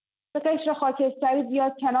به قشر خاکستری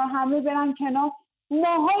بیاد کنار، همه برن کنار.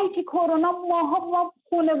 ماهایی که کرونا ما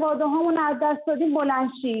خانواده هامون از دست دادیم بلند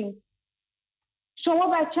شیم. شما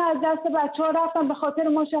بچه از دست بچه ها رفتن به خاطر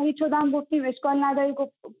ما شهید شدن، گفتیم اشکال نداری،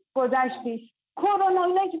 گذشتی. کرونا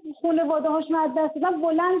اینا که خانواده هاشون از دست دادن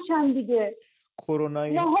بلند شن دیگه. کرونا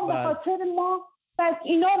ماها به خاطر ما بس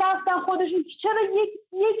اینا رفتن خودشون. چرا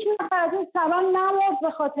یک نفر از این سران نمرد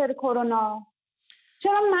به خاطر کرونا؟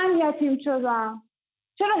 چرا من یتیم شدم؟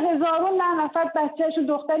 چرا هزاران نفر بچه‌شون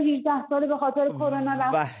دختر 18 ساله به خاطر کرونا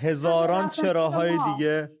رفت؟ و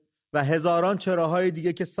هزاران چراهای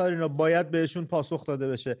دیگه که سارینا باید بهشون پاسخ داده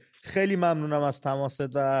بشه. خیلی ممنونم از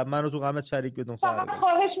تماست و منو تو غمت شریک بدون. فقط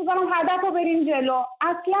خواهش می‌کنم هدفو بریم جلو.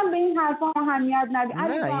 اصلا به این حرفا اهمیت ندید.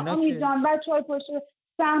 امید جان بچه‌های پشت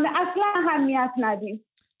صحنه اصلا اهمیت ندید.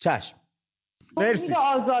 چشم.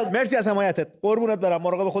 مرسی از حمایتت. قربونت برم.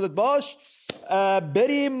 مراقب خودت باش.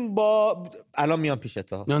 بریم با الان میام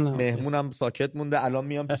پیشت ها. مهمونم ساکت مونده، الان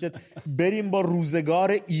میام پیشت. بریم با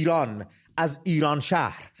روزگار ایران، از ایران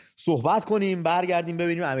شهر صحبت کنیم، برگردیم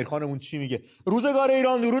ببینیم امیر خانمون چی میگه. روزگار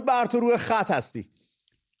ایران، درود بر تو، روی خط هستی.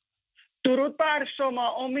 درود بر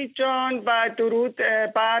شما امید جان و درود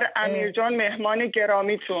بر امیر جان مهمان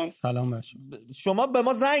گرامیتون. سلام بر شما به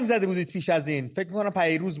ما زنگ زده بودید پیش از این، فکر میکنم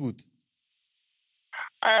پیروز بود.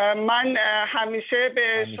 من همیشه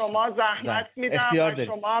به شما زحمت میدم و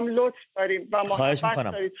شما هم لطف دارید و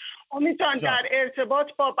محبت دارید. امید جان در ارتباط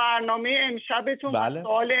با برنامه امشبتون و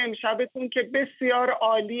سوال امشبتون که بسیار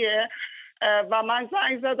عالیه و من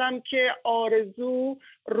زنگ زدم که آرزو،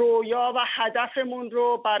 رویا و هدفمون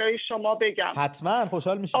رو برای شما بگم. حتما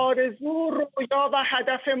خوشحال میشم. آرزو، رویا و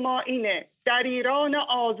هدف ما اینه در ایران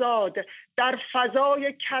آزاد، در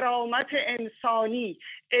فضای کرامت انسانی،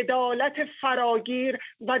 عدالت فراگیر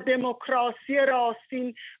و دموکراسی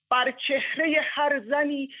راستین بر چهره هر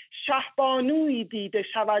زنی شهبانویی دیده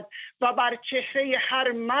شود و بر چهره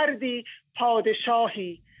هر مردی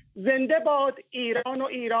پادشاهی. زنده باد ایران و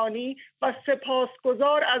ایرانی و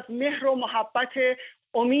سپاسگزار از مهر و محبت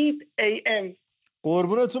امید AM.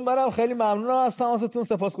 قربونتون برم، خیلی ممنونم از تماستون،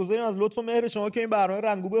 سپاسگزاریم از لطف و مهر شما که این برنامه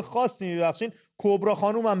رنگوبه خاصی میبخشین. کبرا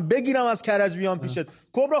خانومم بگیرم از کرج بیام پیشت.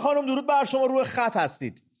 کبرا خانوم درود بر شما، روی خط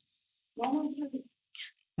هستید.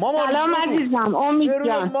 سلام عزیزم. امید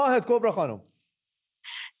جان. ماهت کبرا خانوم.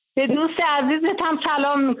 به دوست عزیزت هم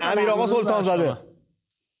سلام میکنم. امیر آقا سلطان زاده.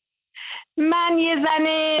 من یه زن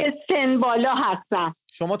سن بالا هستم.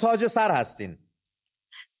 شما تاج سر هستین.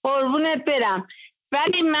 قربونت برم.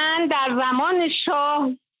 ولی من در زمان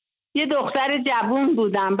شاه یه دختر جوون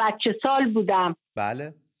بودم، بچه سال بودم.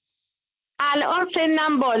 بله. الان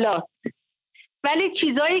سنم بالاست. ولی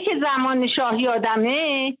چیزایی که زمان شاه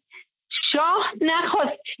یادمه، شاه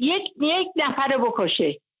نخواست یک نفر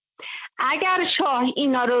بکشه. اگر شاه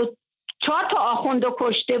اینا رو 4 تا آخوند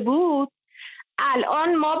کشته بود،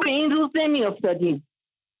 الان ما به این روز نمی افتادیم.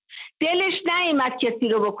 دلش نیامد کسی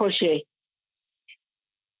رو بکشه.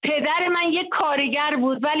 پدر من یک کارگر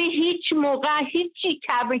بود، ولی هیچ موقع هیچی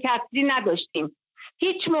کبر کسری نداشتیم.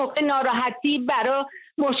 هیچ موقع ناراحتی برای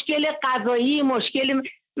مشکل غذایی، مشکل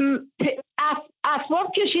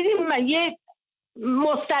اسباب کشیدیم، یه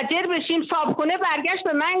مستاجر بشیم. صابخونه برگشت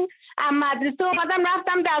به من، مدرسه اومدم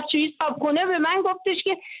رفتم دستشویی، صابخونه به من گفتش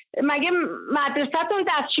که مگه مدرسه‌تون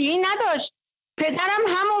دستشویی نداشت؟ پدرم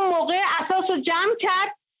همون موقع اساسو جمع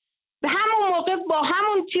کرد، همون موقع با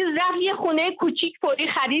همون چیز رفت یه خونه کوچیک فوری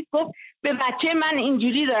خرید، گفت به بچه من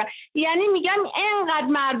اینجوری داره. یعنی میگم اینقدر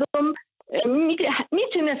مردم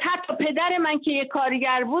میتونست، حتی پدر من که یه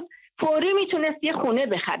کارگر بود فوری میتونست یه خونه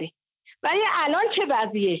بخره. ولی الان چه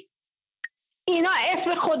وضعیه؟ اینا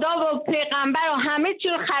اسم خدا و پیغمبر و همه چی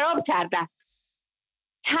رو خراب کردن،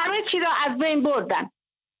 همه چی رو از بین بردن.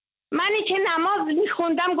 منی که نماز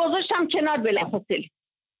میخوندم گذاشتم کنار بلافاصله،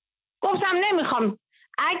 گفتم نمیخوام.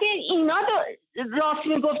 اگه اینا راست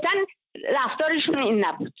میگفتن رفتارشون این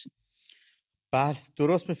نبود. بله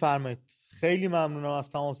درست میفرمایید. خیلی ممنونم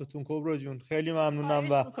از تماستون کبرا جون، خیلی ممنونم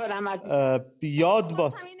و بیاد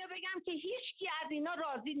باد. اینو بگم که هیچ کی از اینا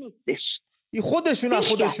راضی نیستش. خودشون از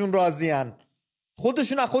خودشون راضیان.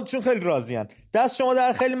 خودشون از خودشون خیلی راضیان. دست شما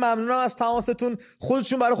در. خیلی ممنونم از تماستون.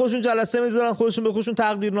 خودشون برای خودشون جلسه میذارن، خودشون به خودشون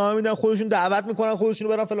تقدیرنامه میدن، خودشون دعوت میکنن، خودشون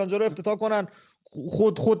برن فلان جا رو افتتاح کنن.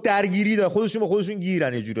 خود درگیری داره، خودشون با خودشون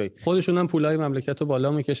گیرن یه جورایی. خودشون هم پولای مملکت رو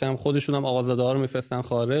بالا میکشن، خودشون هم آقازاده‌ها رو میفرستن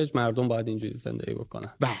خارج. مردم باید اینجوری زندگی بکنن.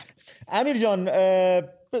 بله. امیر جان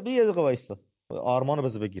یه دقیقه وایسا، آرمانو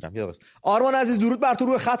بذار بگیرم. یه دقیقه. آرمان عزیز درود بر تو،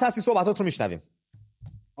 روی خط هستی، صحبتات رو میشنویم.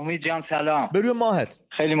 امید جان سلام. بروی ماهت.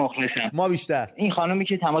 خیلی مخلصم. ما بیشتر. این خانومی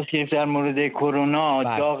که تماس گرفت در مورد کرونا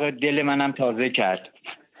داغ دل منم تازه کرد.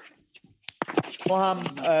 تو هم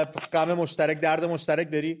غم مشترک، درد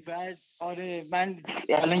مشترک داری؟ آره، من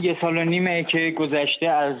الان 1.5 سال که گذشته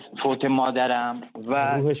از فوت مادرم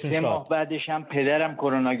و 3 ماه بعدش هم پدرم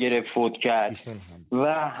کرونا گرفت، فوت کرد و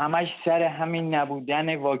همش سر همین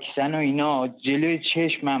نبودن واکسن و اینا جلوی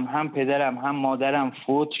چشمم هم پدرم هم مادرم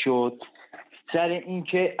فوت شد. سر این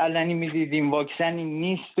که علنی میدیدیم واکسنی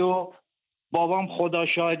نیست و بابام خدا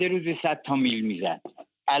شاهده روزی 100 تا میل میزد.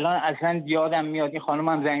 الان اصلا یادم میاد این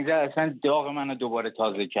خانومم زنگ زد، اصلا داغ منو دوباره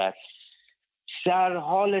تازه کرد.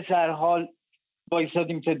 سرحال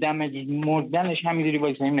وایسادیم تا دم مردنش، همینجوری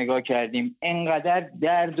وایسادیم نگاه کردیم. انقدر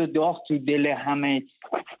درد و داغ تو دل همه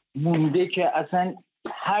مونده که اصلا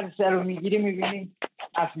هر سر رو میگیری میبینیم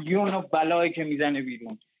افیون و بلایی که میزنه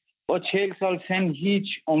بیرون. با 40 سال سن هیچ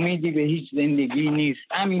امیدی به هیچ زندگی نیست.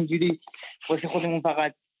 همینجوری واسه خودمون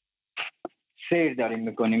فقط سیر داریم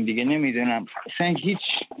میکنیم دیگه. نمیدونم اصلا هیچ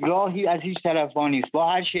راهی از هیچ طرف نیست.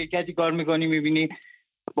 با هر شرکتی کار میکنی میبینی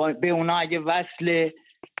به اونا اگه وصل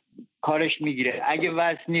کارش میگیره، اگه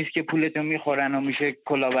وصل نیست که پولتو میخورن و میشه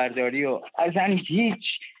کلاهبرداری و اصلا هیچ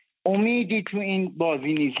امیدی تو این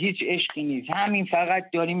بازی نیست، هیچ عشقی نیست. همین فقط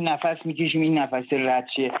داریم نفس میکشیم، این نفس رد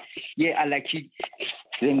شه، یه الکی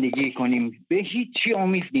زندگی کنیم، به هیچی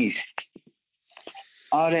امید نیست.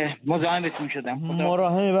 آره مزاحمتون شدم.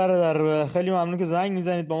 مراحمه برادر، خیلی ممنون که زنگ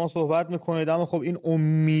میزنید با ما صحبت میکنید. اما خب این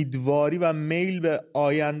امیدواری و میل به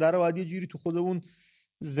آینده رو باید یه جوری تو خودمون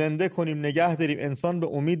زنده کنیم، نگه داریم. انسان به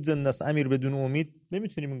امید زنده است امیر، بدون امید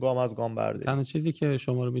نمیتونیم این گام از گام برداریم. تنها چیزی که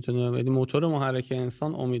شما رو میتونه بدید موتور محرک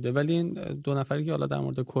انسان امیده. ولی این 2 نفری که حالا در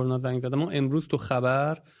مورد کرونا زنگ زدن، ما امروز تو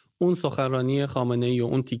خبر اون سخنرانی خامنه‌ای و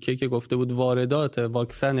اون تیکه که گفته بود واردات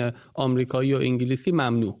واکسن آمریکایی و انگلیسی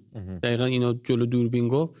ممنوع، دقیقاً اینو جلو دوربین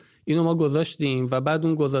گفت، اینو ما گذاشتیم و بعد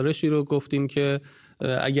اون گزارشی رو گفتیم که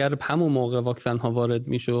اگر همون موقع واکسن ها وارد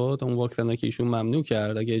میشد، اون واکسنایی که ایشون ممنوع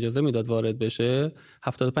کرد، اگه اجازه میداد وارد بشه،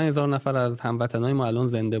 75,000 نفر از هموطنای ما الان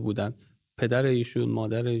زنده بودن. پدر ایشون،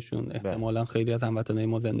 مادر ایشون، احتمالاً خیلی از هموطنای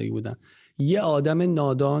ما زندگی بودن. یه آدم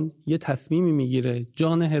نادان یه تصمیمی میگیره،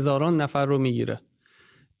 جان هزاران نفر رو میگیره.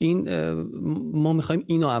 این ما میخوایم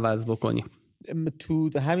اینو عوض بکنیم. تو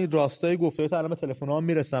همین راستای گفتگو الان به تلفن‌ها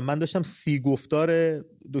میرسم. من داشتم 30 گفتار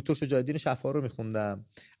دکتر شجاع‌الدین شفا رو میخوندم.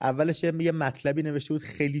 اولش یه مطلبی نوشته بود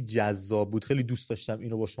خیلی جذاب بود، خیلی دوست داشتم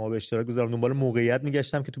اینو با شما به اشتراک بذارم. دنبال موقعیت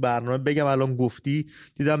میگشتم که تو برنامه بگم، الان گفتی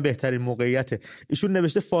دیدم بهترین موقعیته. ایشون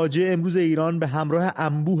نوشته فاجعه امروز ایران به همراه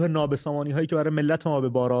انبوه نابسامانی هایی که برای ملت ما به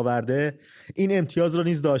بار آورده، این امتیاز را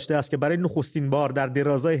نیز داشته است که برای نخستین بار در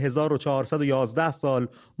درازای 1411 سال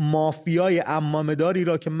مافیای عمامه‌داری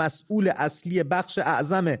را که مسئول اصلی بخش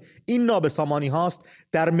اعظم این نابسامانی هاست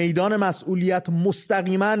در میدان مسئولیت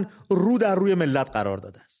مستقیما رو در روی ملت قرار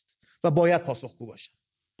داده است و باید پاسخگو باشند.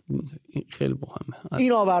 خیلی مهمه.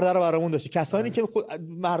 این آورده رو برامون داشته. کسانی که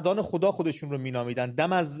مردان خدا خودشون رو مینامیدن،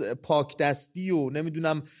 دم از پاک دستی و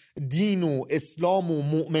نمیدونم دین و اسلام و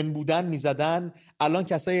مؤمن بودن میزدن، الان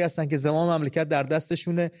کسایی هستن که زمام مملکت در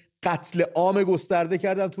دستشونه، قتل عام گسترده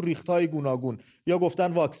کردن تو ریخت‌های گوناگون، یا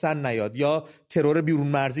گفتن واکسن نیاد، یا ترور بیرون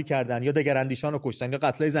مرزی کردن، یا دگراندیشان رو کشتن، یا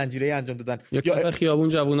قتل‌های زنجیره‌ای انجام دادن، یا خیابون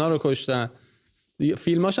جوونا رو کشتن.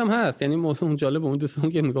 فیلماش هم هست. یعنی موضوع جالب، اون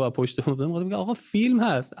دوستون که میگه با پشت بودم میگه آقا فیلم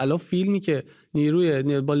هست. الان فیلمی که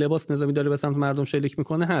نیروی با لباس نظامی داره به سمت مردم شلیک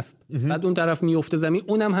میکنه هست. بعد اون طرف میفته زمین،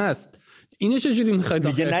 اونم هست. اینو چجوری میخواید؟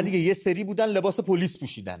 میگه نه دیگه، یه سری بودن لباس پلیس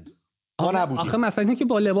پوشیدن، ما نبودیم. آخه مثلا اینه که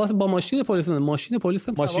با لباس، با ماشین پلیس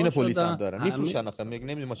هم دارن میفروشن. آخه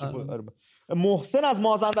نمیدونی ماشین محسن از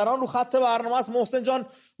مازندران رو خط برنامه است. محسن جان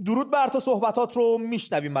درود بر تو، صحبتات رو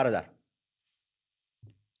میشنویم برادر.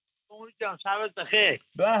 جان شبت بخیر.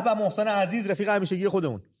 به محسن عزیز، رفیق همیشگی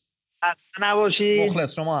خودمون. نباشی.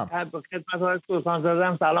 مخلص. شما هم. خدمت آقای سلطان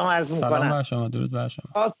زادم سلام عرض می‌کنم. سلام بر شما، درود بر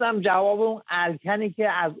شما. خواستم جواب اون الکنی که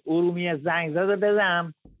از ارومیه زنگ زده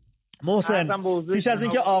بدم. محسن پیش از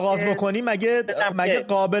اینکه آغاز بکنیم مگه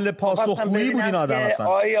قابل پاسخگویی بود این آدم اصلا؟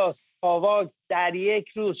 آیا ساواک در یک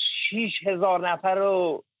روز 6,000 نفر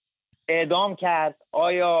رو اعدام کرد؟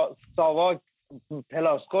 آیا ساواک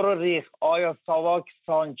پلاسکو رو ریخت؟ آیا ساواک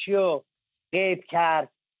سانچی رو قید کرد؟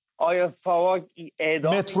 آیا ساواک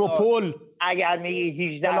اعدام متروپول؟ اگر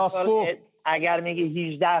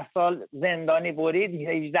میگی 18 سال زندانی برید،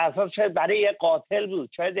 18 سال شاید برای یه قاتل بود.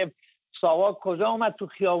 شاید ساواک کجا اومد تو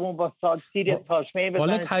خیابون با تیر تاشمه‌ای بزنه؟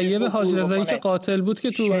 والا طیب حاج رضایی که قاتل بود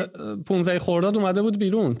که تو 15 خرداد اومده بود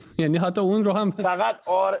بیرون، یعنی حتی اون رو هم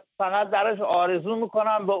فقط درش آرزو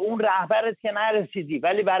میکنم به اون رهبرت که نرسیدی،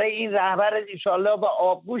 ولی برای این رهبرت انشالله با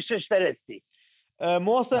آبگوشتش برسی.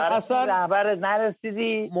 محسن اصلا رهبرت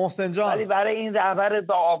نرسیدی محسن جان، ولی برای این رهبرت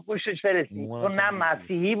با آبگوشتش برسی. تو نه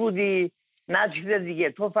مسیحی بودی نه چیز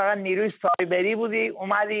دیگه، تو فقط نیروی سایبری بودی،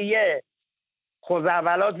 اومدی یه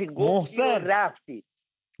خوزعبلاتی گفتی و رفتی.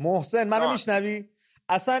 محسن منو میشنوی؟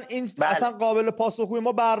 اصلا این اصلا قابل پاسخگوی.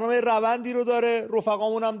 ما برنامه روندی رو داره،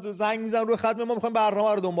 رفقامون هم زنگ میزنن روی خط، ما میخوایم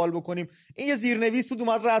برنامه رو دنبال بکنیم. این یه زیرنویس بود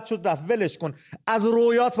اومد رد شد رفت، ولش کن. از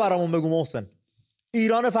رویات برامون بگو محسن،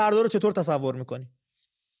 ایران فردا رو چطور تصور میکنی؟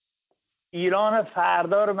 ایران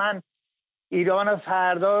فردا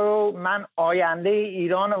رو من آینده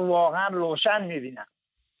ایران واقعا روشن میبینم.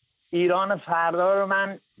 ایران فردا رو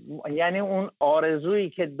من، یعنی اون آرزویی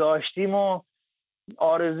که داشتیم و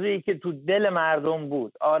آرزویی که تو دل مردم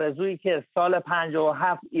بود، آرزویی که سال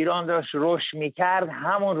 57 ایران داشت رشد میکرد،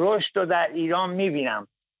 همون رشد رو در ایران میبینم،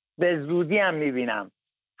 به زودی هم میبینم.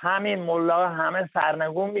 همین ملا همه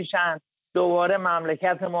سرنگون میشن، دوباره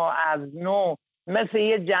مملکت ما از نو مثل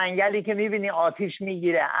یه جنگلی که میبینی آتیش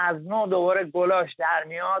میگیره، از نو دوباره گلاش در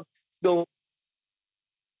میاد.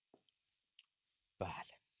 بله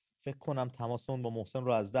فکر کنم تماسمون با محسن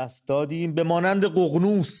رو از دست دادیم. به مانند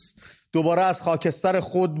ققنوس دوباره از خاکستر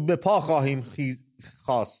خود به پا خواهیم خیزید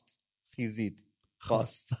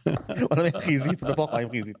به پا خواهیم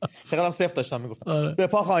خیزید. چقدرم صفت داشتم میگفتم. به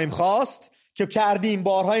پا خواهیم خواست که کردیم،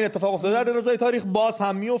 بارها این اتفاق افتاده در درازای تاریخ، باز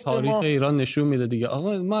هم میفته. تاریخ ایران نشون میده دیگه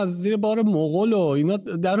آقا، ما از زیر بار مغول و اینا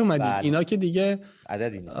در اومدیم. بله. اینا که دیگه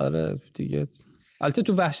عددی نیست. آره دیگه، البته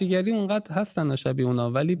تو وحشیگری اونقدر هستن شبیه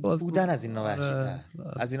اونا، ولی باز بودن از اینا وحشی‌تر.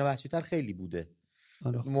 از اینا وحشی‌تر خیلی بوده.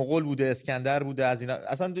 مغول بوده، اسکندر بوده، از اینا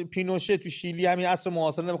اصلا پینوشه تو شیلی همین عصر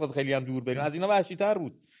معاصر نمیخواد خیلی هم دور بریم، از اینا وحشی‌تر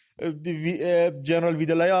بود. جنرال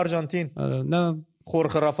ویدلای آرژانتین. آره نه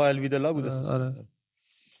خورخه رافائل ویدلا بوده. آره.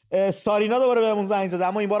 سارینا دوباره بهمون زنگ زده،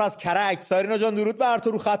 اما این بار از کرک. سارینا جان درود بر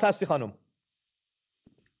تو، رو خط هستی خانم.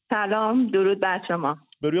 سلام، درود بر شما.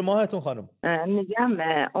 به روی ماهتون خانم. میگم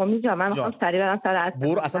امید جان، من میخوام سریع برم سر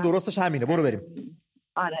برو، اصلا درستش همینه، برو بریم.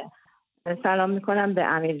 آره سلام میکنم به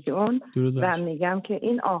امیر جون و میگم که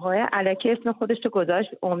این آقای الکی اسم خودش رو گذاشت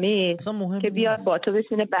امید که بیاد با تو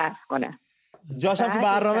بشینه بحث کنه. جاشم تو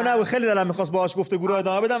برنامه نبود، خیلی دلم میخواست باهاش گفتگو رو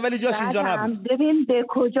ادامه بدم ولی جاش اینجا نبود. ببین به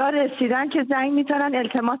کجا رسیدن که زنگ میزنن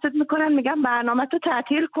التماست میکنن، میگن برنامه تو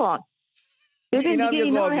تعطیل کن. اینم یه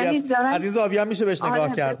زاویه است. از این زاویه هم میشه بهش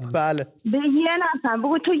نگاه کرد. بله. به یه نفر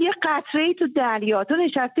بگو تو یه قطره‌ای تو دریا، تو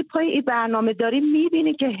نشستی پای این برنامه داری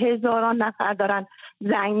میبینی که هزاران نفر دارن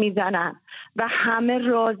زنگ میزنن و همه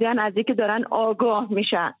راضین از اینکه دارن آگاه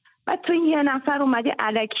میشن. بعد تو یه نفر اومدی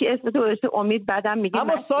الکی اسم تو برسه امید، بعدم میگی.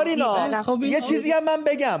 اما سارینا خب یه چیزی هم من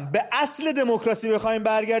بگم، به اصل دموکراسی بخوایم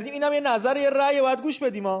برگردیم، اینم یه نظر، یه رأی باید گوش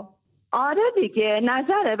بدیم ها. آره دیگه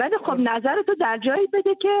نظره، ولی خب نظر تو در جایی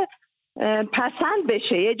بده که پسند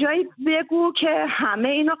بشه، یه جایی بگو که همه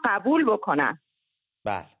اینو قبول بکنن.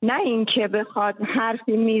 بله. نه اینکه بخواد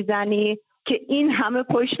حرفی میزنی که این همه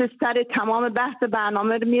پشت سر تمام بحث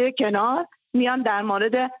برنامه رو میره کنار، میان در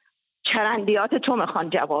مورد چرندیات تو میخوان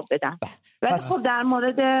جواب بدن. ولی خب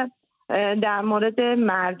در مورد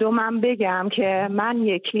مردمم بگم که من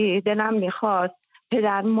یکی دلم میخواست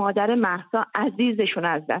پدر مادر مهسا عزیزشون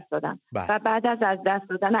از دست دادن و بعد از دست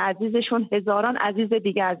دادن عزیزشون هزاران عزیز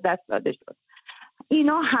دیگه از دست داده شد.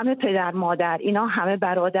 اینا همه پدر مادر، اینا همه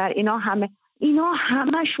برادر، اینا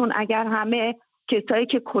همشون اگر همه کسایی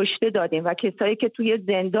که کشته دادیم و کسایی که توی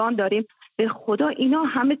زندان داریم، به خدا اینا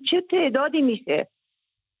همه چه تعدادی میشه؟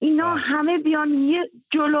 اینا همه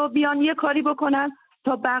بیان یه کاری بکنن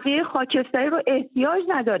تا بقیه خاکستری رو احتیاج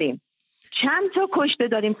نداریم. چند تا کشته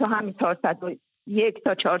داریم تو همین 401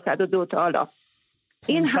 تا 402 تا حالا.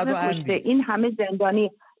 این همه کشته، این همه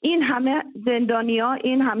زندانی، این همه زندانیا،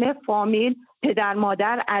 این همه فامیل، پدر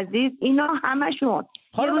مادر عزیز، اینا همشون.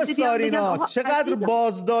 خانم سارینا چقدر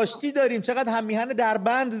بازداشتی داریم، چقدر هم میهن در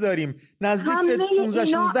بند داریم، نزدیک به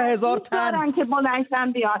 15-16 هزار تن که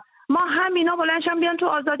بلندشن بیان. ما همینا بلندشن بیان تو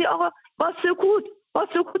آزادی. آقا با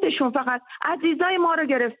سکوتشون فقط عزیزای ما رو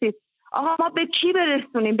گرفتید. آقا ما به کی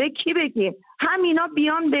برسونیم، به کی بگیم؟ همینا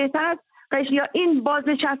بیان بهتر از یا این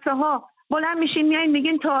بازنشسته ها بلند میشین میایین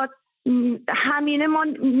میگین تا همینه ما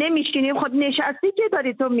نمیشینیم. خود نشستی که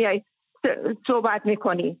داری تو میای صحبت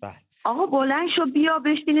میکنی. آقا بلند شو بیا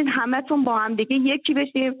بشینین همتون با هم دیگه یکی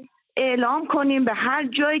بشیم، اعلام کنیم به هر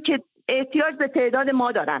جایی که احتیاج به تعداد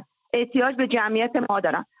ما دارن، احتیاج به جمعیت ما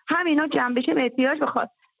دارن، همینا جمع بشیم احتیاج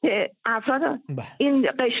به افراد این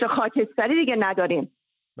قشر خاکستری دیگه نداریم.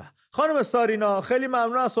 خانم سارینا خیلی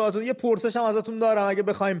ممنون از سوالتون. یه پرسش هم ازتون دارم اگه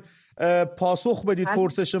بخوایم پاسخ بدید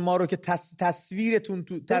پرسش ما رو که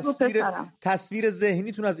تصویر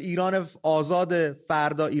ذهنیتون از ایران آزاد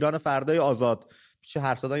فردا، ایران فردای آزاد، چه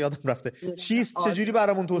حرف زدن یادم رفته چیست، چجوری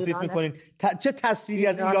برامون توصیف میکنین؟ چه تصویری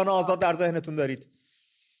از ایران آزاد در ذهنتون دارید؟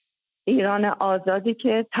 ایران آزادی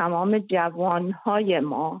که تمام جوانهای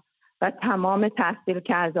ما و تمام تحصیل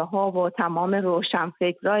کرده ها و تمام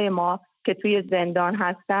روشنفکرای ما که توی زندان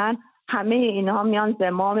هستن، همه اینها میان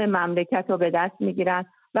زمام مملکت رو به دست میگیرن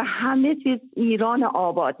و همه چیز ایران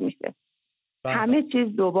آباد میشه. همه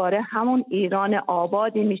چیز دوباره همون ایران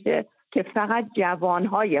آبادی میشه که فقط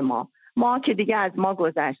جوانهای ما که دیگه از ما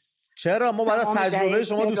گذشت. چرا؟ ما بعد از تجربه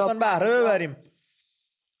شما دوستان بهره ببریم.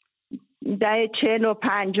 ده 40 و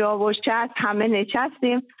 50 و 60 همه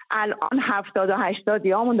نشستیم، الان 70 و 80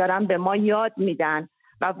 همون دارن به ما یاد میدن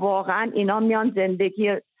و واقعا اینا میان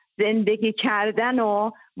زندگی کردن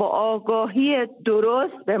و با آگاهی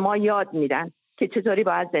درست به ما یاد میدن که چطوری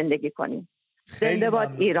باید زندگی کنیم. زنده باد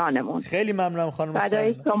ایرانمون. خیلی ممنونم خانم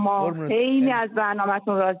فدای شما. خیلی از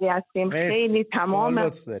برنامه‌تون راضی هستیم. خیلی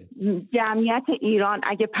تمام جمعیت ایران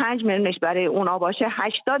اگه 5 میلیونش برای اونا باشه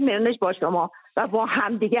 80 میلیونش با شما و با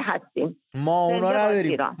همدیگه هستیم. ما اونا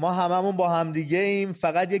نداریم، ما هممون با همدیگه ایم.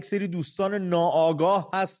 فقط یک سری دوستان ناآگاه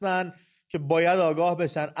هستن که باید آگاه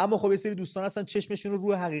بشن، اما خب یه سری دوستان هستن چشمشون رو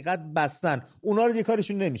روی حقیقت بستن، اونا رو دیگه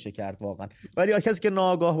کارشون نمیشه کرد واقعا، ولی کسی که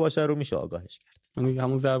ناآگاه باشه رو میشه آگاهش کرد.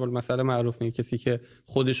 همون ضرب المثل معروف میگه کسی که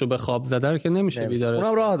خودشو به خواب زده رو که نمیشه بیدارش.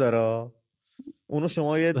 اونم راه داره، اونو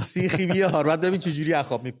شما یه سیخی بیار بعد ببین چه جوری از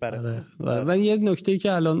خواب میپره. و یه نکته‌ای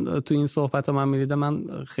که الان تو این صحبت‌ها من می‌دیدم،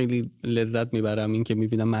 من خیلی لذت میبرم این که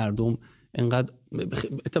می‌بینم مردم انقدر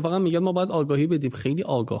اتفاقا میگن ما باید آگاهی بدیم، خیلی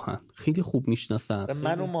آگاهن، خیلی خوب میشناسن.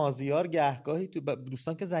 من و مازیار گهگاهی تو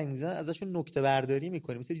دوستان که زنگ میزنن ازشون نکته برداری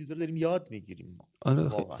میکنیم، مثلا چیزا رو داریم یاد میگیریم. آره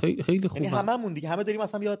خیلی خوبه، یعنی هممون دیگه همه داریم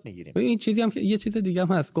اصلا یاد میگیریم. این چیزی هم که یه چیز دیگه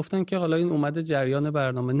هم هست، گفتن که حالا این اومده جریان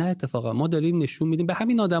برنامه، نه اتفاقا ما داریم نشون میدیم، به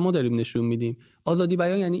همین آدما داریم نشون میدیم آزادی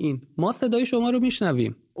بیان یعنی این. ما صدای شما رو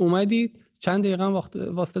میشنویم، اومدید چند دقیقه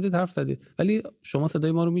واسطه حرف زدید ولی شما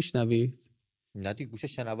صدای ما رو میشنوید. نه دیگه گوش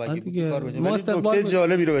شنوایی بود کار بده. ما نکته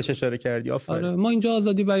جالبی رو بهش اشاره کردی. آفرین. آره ما اینجا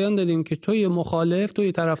آزادی بیان داریم که توی مخالف،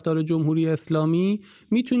 توی طرفدار جمهوری اسلامی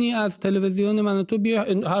میتونی از تلویزیون من تو بیا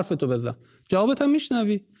حرفتو بزن، جوابت هم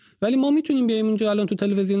میشنوی، ولی ما میتونیم بیایم اینجا الان تو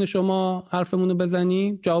تلویزیون شما حرفمون رو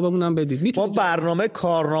بزنیم، جوابمون هم بدید. ما برنامه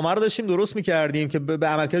کارنامه رو داشتیم درست میکردیم که به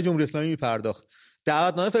عملکرد جمهوری اسلامی میپرداخت.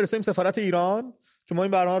 دعوتنامه فرستادیم سفارت ایران که ما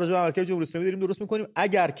این برنامه راجع به عملکرد جمهوری اسلامی داریم درست می‌کنیم.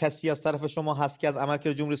 اگر کسی از طرف شما هست که از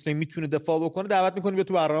عملکرد جمهوری اسلامی میتونه دفاع بکنه، دعوت می‌کنیم بیا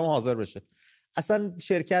تو برنامه حاضر بشه. اصلا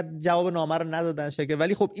شرکت جواب نامه رو ندادن شرکت،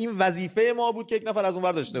 ولی خب این وظیفه ما بود که یک نفر از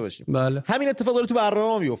اونور داشته باشیم. بله. همین اتفاق داره تو برنامه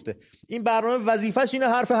ما میفته. این برنامه وظیفه‌ش اینه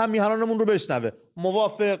حرف هم میهنانمون رو بشنوه،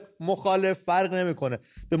 موافق مخالف فرق نمیکنه.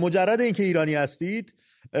 به مجرد اینکه ایرانی هستید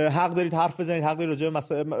حق دارید حرف بزنید، حق دارید راجع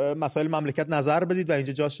به مسائل مملکت نظر بدید و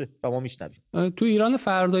اینجا جاشه و ما میشنویم. تو ایران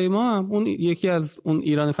فردای ما هم اون یکی از اون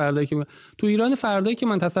ایران فردایی که تو ایران فردایی که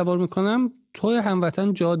من تصور میکنم تو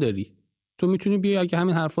هموطن جا داری، تو میتونی بیای اگه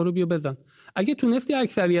همین حرفا رو بیا بزن. اگه تونستی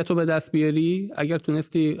اکثریت رو به دست بیاری، اگر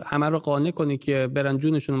تونستی همه رو قانع کنی که برن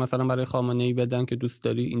جونشون مثلا برای خامنه‌ای بدن که دوست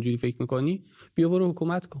داری اینجوری فکر میکنی، بیا برو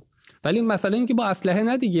حکومت کن. ولی مثلا اینکه با اسلحه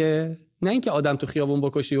نه دیگه، نه اینکه آدم تو خیابون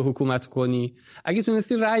بکشی و حکومت کنی. اگه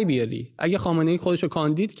تونستی رأی بیاری، اگه خامنه‌ای خودشو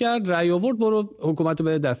کاندید کرد رأی آورد، برو حکومت رو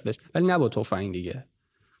بده دستش، ولی نه با تفنگ دیگه.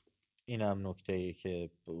 اینم نکته‌ای که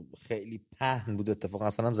خیلی پهن بود، اتفاقا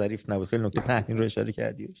اصلا هم ظریف نبود، خیلی نکته پهنی رو اشاره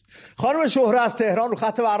کردی. خانم شهره از تهران رو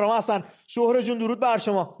خط برنامه هستن. شهره جون درود بر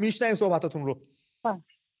شما، میشنویم صحبتاتون رو.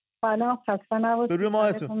 سلام، خسته نباشید. درود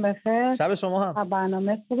ماهتون بخیر. شب شما هم.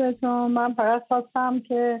 برنامه خوبتون. من فقط خواستم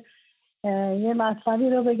که یه مطلبی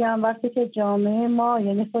رو بگم. وقتی که جامعه ما،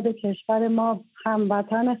 یعنی خود کشور ما،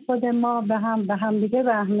 هموطن خود ما به هم دیگه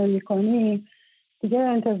رحم نمی‌کنیم، دیگه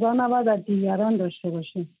انتظار نباید از دیگران داشته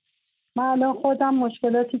باشیم. من الان خودم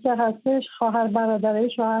مشکلاتی که هستش، خواهر برادرای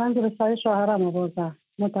شوهرم که به سایه شوهرم آوردن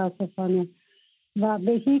متاسفانه، و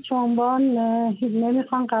به هیچ عنوان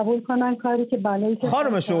نمیخوان قبول کنن کاری که بلایی که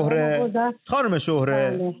خانم شهره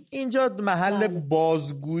بله. اینجا محل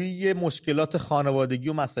بازگویی مشکلات خانوادگی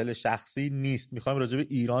و مسائل شخصی نیست. میخوایم راجع به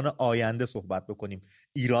ایران آینده صحبت بکنیم،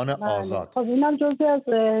 ایران آزاد. خب اینم جزئی از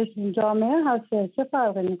جامعه هست، چه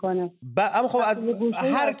فرقی میکنه؟ اما خب از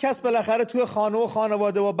هر کس بالاخره توی خانه و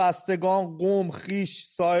خانواده با بستگان، قوم، خیش،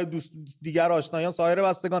 سایر دوست دیگر آشنایان، سایر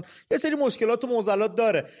بستگان یه سری مشکلات و معضلات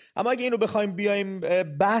داره. اما اگه اینو بخوایم بیایم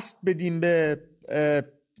بست بدیم به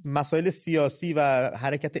مسائل سیاسی و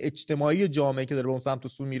حرکت اجتماعی جامعه که داره به اون سمت و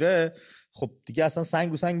سو میره، خب دیگه اصلا سنگ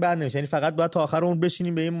رو سنگ بند نمیشه. یعنی فقط باید تا آخر اون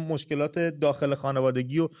بشینیم به این مشکلات داخل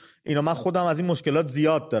خانوادگی و اینا. من خودم از این مشکلات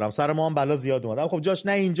زیاد دارم، سر ما هم بلا زیاد اومد. خب جاش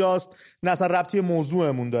نه اینجاست، نه اصلا ربطی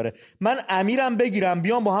موضوعمون داره. من امیرم بگیرم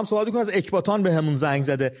بیام با هم صحبت کنیم. از اکباتان بهمون زنگ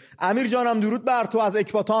زده. امیر جانم درود بر تو، از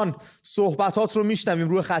اکباتان صحبتات رو میشنویم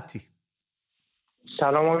روی خطی.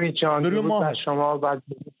 سلام امید جان، درود بر شما و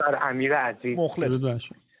بر امیر عزیز. مخلص.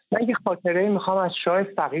 من یه خاطره میخوام از شاه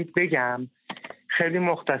فقید بگم، خیلی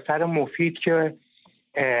مختصر مفید، که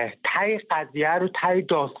تای قضیه رو، تای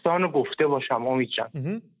داستان رو گفته باشم. امید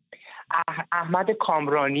جان، احمد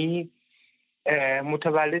کامرانی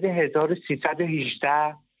متولد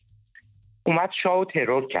 1318 اومد شاه رو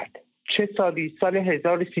ترور کرد. چه سالی؟ سال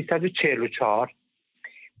 1344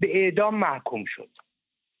 به اعدام محکوم شد.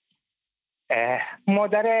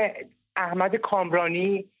 مادر احمد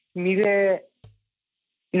کامرانی میره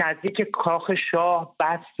نزدیک کاخ شاه،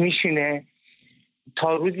 بس میشینه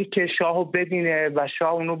تا روزی که شاه رو ببینه و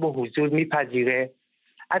شاه اونو به حضور میپذیره.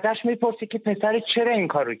 ازش میپرسه که پسر چرا این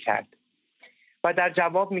کار رو کرد و در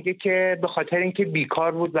جواب میگه که به خاطر اینکه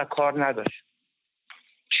بیکار بود و کار نداشت.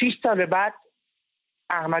 6 سال بعد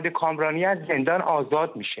احمد کامرانی از زندان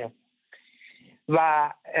آزاد میشه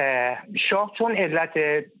و شاه چون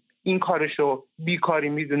علت این کارشو بیکاری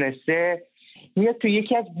میدونسته، میاد تو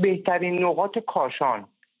یکی از بهترین نقاط کاشان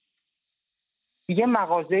یه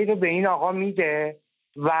مغازه‌ای رو به این آقا میده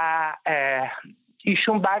و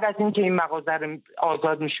ایشون بعد از اینکه این مغازه رو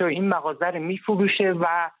آزاد میشه این مغازه رو میفروشه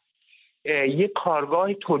و یه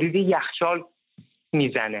کارگاه تولید یخچال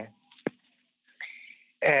میزنه.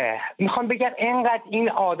 میخوام بگم اینقدر این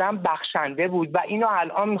آدم بخشنده بود و اینو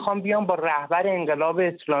الان میخوام بیام با رهبر انقلاب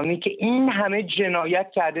اسلامی که این همه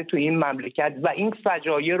جنایت کرده تو این مملکت و این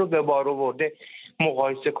فجایع رو به بار آورده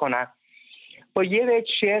مقایسه کنم. با یه بیت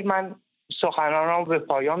شعر من سخنانم به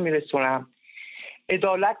پایان میرسونم.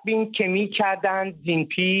 عدالت بین که میکردن زین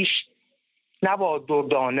پیش، نه با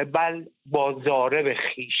دردانه بل با زاره به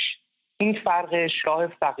خیش. این فرق شاه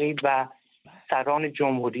فقید و سران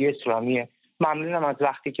جمهوری اسلامیه. ممنونم از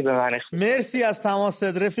وقتی که به من مرسی از تماست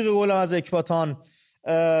رفیق گلم از اکباتان.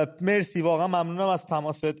 مرسی، واقعا ممنونم از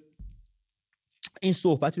تماست. این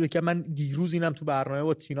صحبتی رو که من دیروز اینم تو برنامه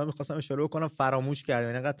با تینا می‌خواستم اشاره کنم فراموش کردم،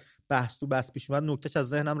 یعنی انقدر بحث تو بس پیش اومد نکتهش از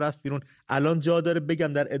ذهنم رفت بیرون. الان جا داره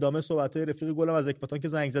بگم در ادامه صحبت‌های رفیق گلم از اکباتان که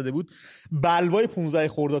زنگ زده بود، بلوای 15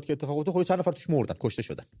 خرداد که اتفاق افتاد، خود چند نفر توش مردن، کشته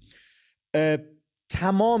شدن.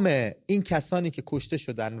 تمام این کسانی که کشته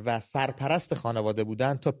شدن و سرپرست خانواده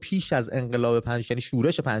بودن تا پیش از انقلاب یعنی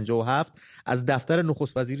شورش 57 از دفتر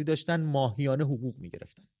نخست وزیری داشتن ماهیانه حقوق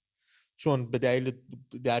می‌گرفتن. چون به دلیل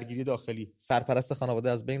درگیری داخلی سرپرست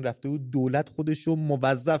خانواده از بین رفته بود، دولت خودش رو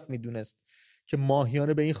موظف میدونست که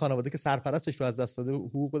ماهیانه به این خانواده که سرپرستش رو از دست داده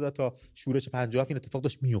حقوق بده تا شورش 57. این اتفاق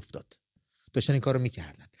داشت میافتاد، داشتن این کارو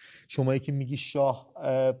میکردن. شمایی که میگی شاه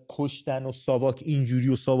کشتن و ساواک اینجوری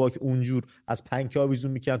و ساواک اونجور، از پنکه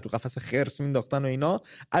آویزون میکردن تو قفس خرس مینداختن و اینا،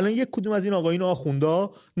 الان یک کدوم از این آقایون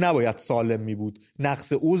آخوندا نباید سالم میبود.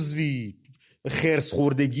 نقص عضوی، خرس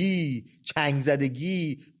خوردگی، چنگ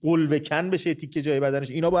زدگی، قلوه کن بشه تیکه جای بدنش،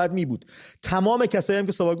 اینا باید می بود. تمام کسایی هم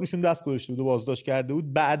که ساواک روشون دست گذاشته بود و بازداشت کرده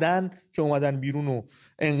بود، بعدن که اومدن بیرون و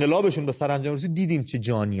انقلابشون به سرانجام رسید، دیدیم چه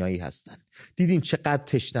جانیایی هستن، دیدیم چقدر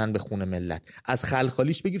تشنن به خون ملت، از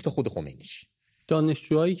خلخالیش بگیر تا خود خمینیش.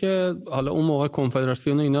 دانشجوهایی که حالا اون موقع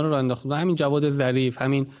کنفدراسیون و اینا رو انداخته بودن، همین جواد ظریف،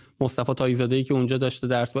 همین مصطفی طایزاده‌ای که اونجا داشته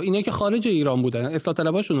درس با اینا که خارج ایران بودن، اصلاح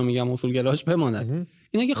طلباشون رو میگم، اصولگراش بمانن،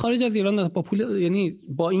 اینا که خارج از ایران با پول، یعنی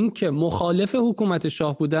با این که مخالف حکومت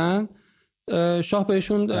شاه بودن، شاه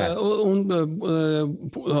بهشون اون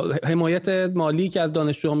حمایت مالی که از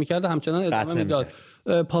دانشجوها میکرد همچنان ادامه میداد،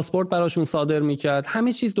 پاسپورت براشون صادر میکرد،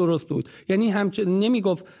 همه چیز درست بود. یعنی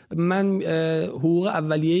نمیگفت من حقوق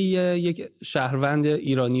اولیه یک شهروند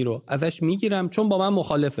ایرانی رو ازش میگیرم چون با من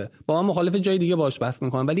مخالفه جای دیگه باش بحث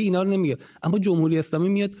میکنم، ولی اینا رو نمیگه. اما جمهوری اسلامی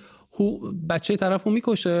میاد بچه طرفو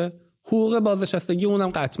میکشه، حقوق بازنشستگی اونم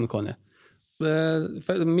قطع میکنه،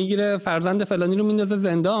 میگیره فرزند فلانی رو میندازه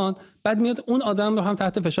زندان، بعد میاد اون آدم رو هم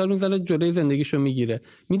تحت فشار میذاره، جلوی زندگیشو میگیره.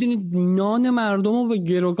 میدونید نان مردم رو به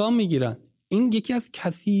گروگان میگیرن. این یکی از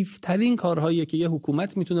کثیف‌ترین کارهاییه که یه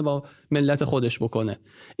حکومت میتونه با ملت خودش بکنه.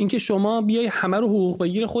 اینکه شما بیای همه رو حقوق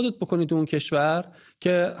بگیر خودت بکنید تو اون کشور،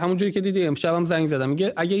 که همونجوری که دیدی امشبم زنگ زدم،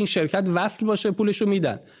 میگه اگه این شرکت وصل باشه پولشو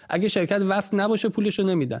میدن، اگه شرکت وصل نباشه پولشو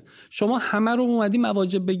نمیدن. شما همه رو اومدی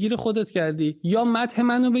مواجب بگیر خودت کردی، یا مدح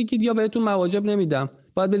منو بگید یا بهتون مواجب نمیدم،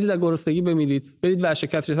 باید برید از گرسنگی بمیرید، برید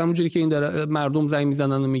ورشکست شید، همونجوری که این داره مردم زنگ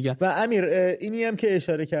میزنن و میگن. و امیر اینی هم که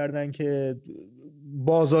اشاره کردن که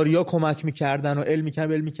بازاریا کمک میکردن و علم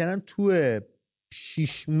میکردن تو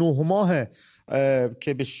 6-9 ماه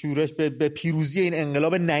که به شورش به پیروزی این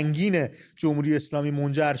انقلاب ننگین جمهوری اسلامی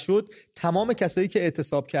منجر شد، تمام کسایی که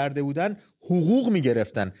اعتصاب کرده بودن حقوق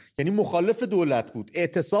میگرفتن. یعنی مخالف دولت بود،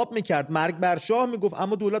 اعتصاب میکرد، مرگ بر شاه میگفت،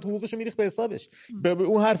 اما دولت حقوقشو میریخت به حسابش. به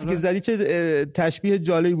اون حرفی که زدی چه تشبیه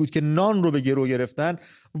جالبی بود که نان رو به گرو گرفتن،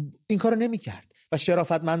 این کارو نمیکرد و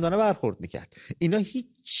شرافتمندانه برخورد میکرد. اینا هیچ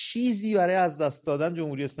چیزی برای از دست دادن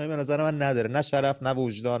جمهوری اسلامی به نظر من نداره، نه شرف، نه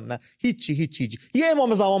وجدان، نه هیچی. یه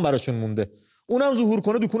امام زمان براشون مونده، اونم ظهور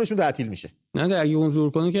کنه دکونشون تعطیل میشه. نه اگه اون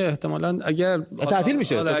ظهور کنه که احتمالاً اگر تعطیل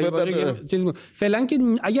میشه. فعلا که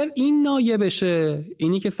اگر این نایبشه،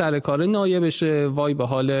 اینی که سر کار نایبشه، وای به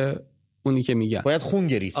حال اونی که میگن باید خون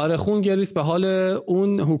گریست. آره خون گریست به حال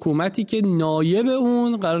اون حکومتی که نایب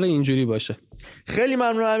اون قراره اینجوری باشه. خیلی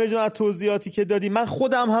ممنون امیر جان از توضیحاتی که دادی. من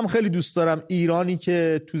خودم هم خیلی دوست دارم ایرانی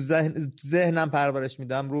که تو ذهنم پرورش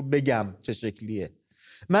میدم رو بگم چه شکلیه.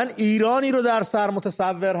 من ایرانی رو در سر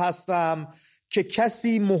متصور هستم که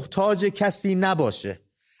کسی محتاج کسی نباشه،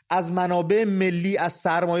 از منابع ملی، از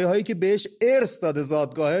سرمایه هایی که بهش ارث داده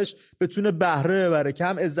زادگاهش بتونه بهره ببره، که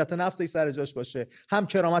هم عزت نفسش سر جاش باشه، هم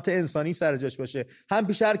کرامت انسانی سر جاش باشه، هم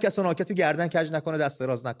پیش هر کس و ناکسی گردن کج نکنه، دست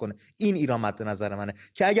دراز نکنه. این ایران مد نظر منه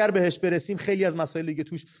که اگر بهش برسیم خیلی از مسائل دیگه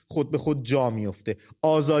توش خود به خود جا میفته،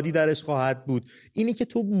 آزادی درش خواهد بود. اینی که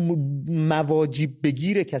تو مواجب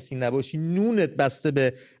بگیر کسی نباشی، نونت بسته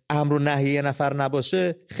به امر و نهی یه نفر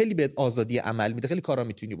نباشه، خیلی بهت آزادی عمل میده، خیلی کارا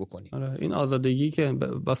میتونی بکنی. آره این آزادگی که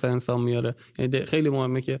واسه انسان میاره، یعنی خیلی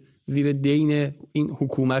مهمه که زیر دین این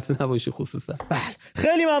حکومت نباشی خصوصا. بله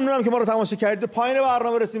خیلی ممنونم که ما رو تماشا کردید. پایین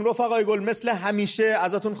برنامه رسیم. رفقای گل، مثل همیشه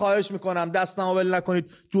ازتون خواهش میکنم دست نابل نکنید،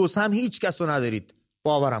 جز هم هیچ کس رو ندارید،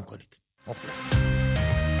 باورم کنید. مخلص.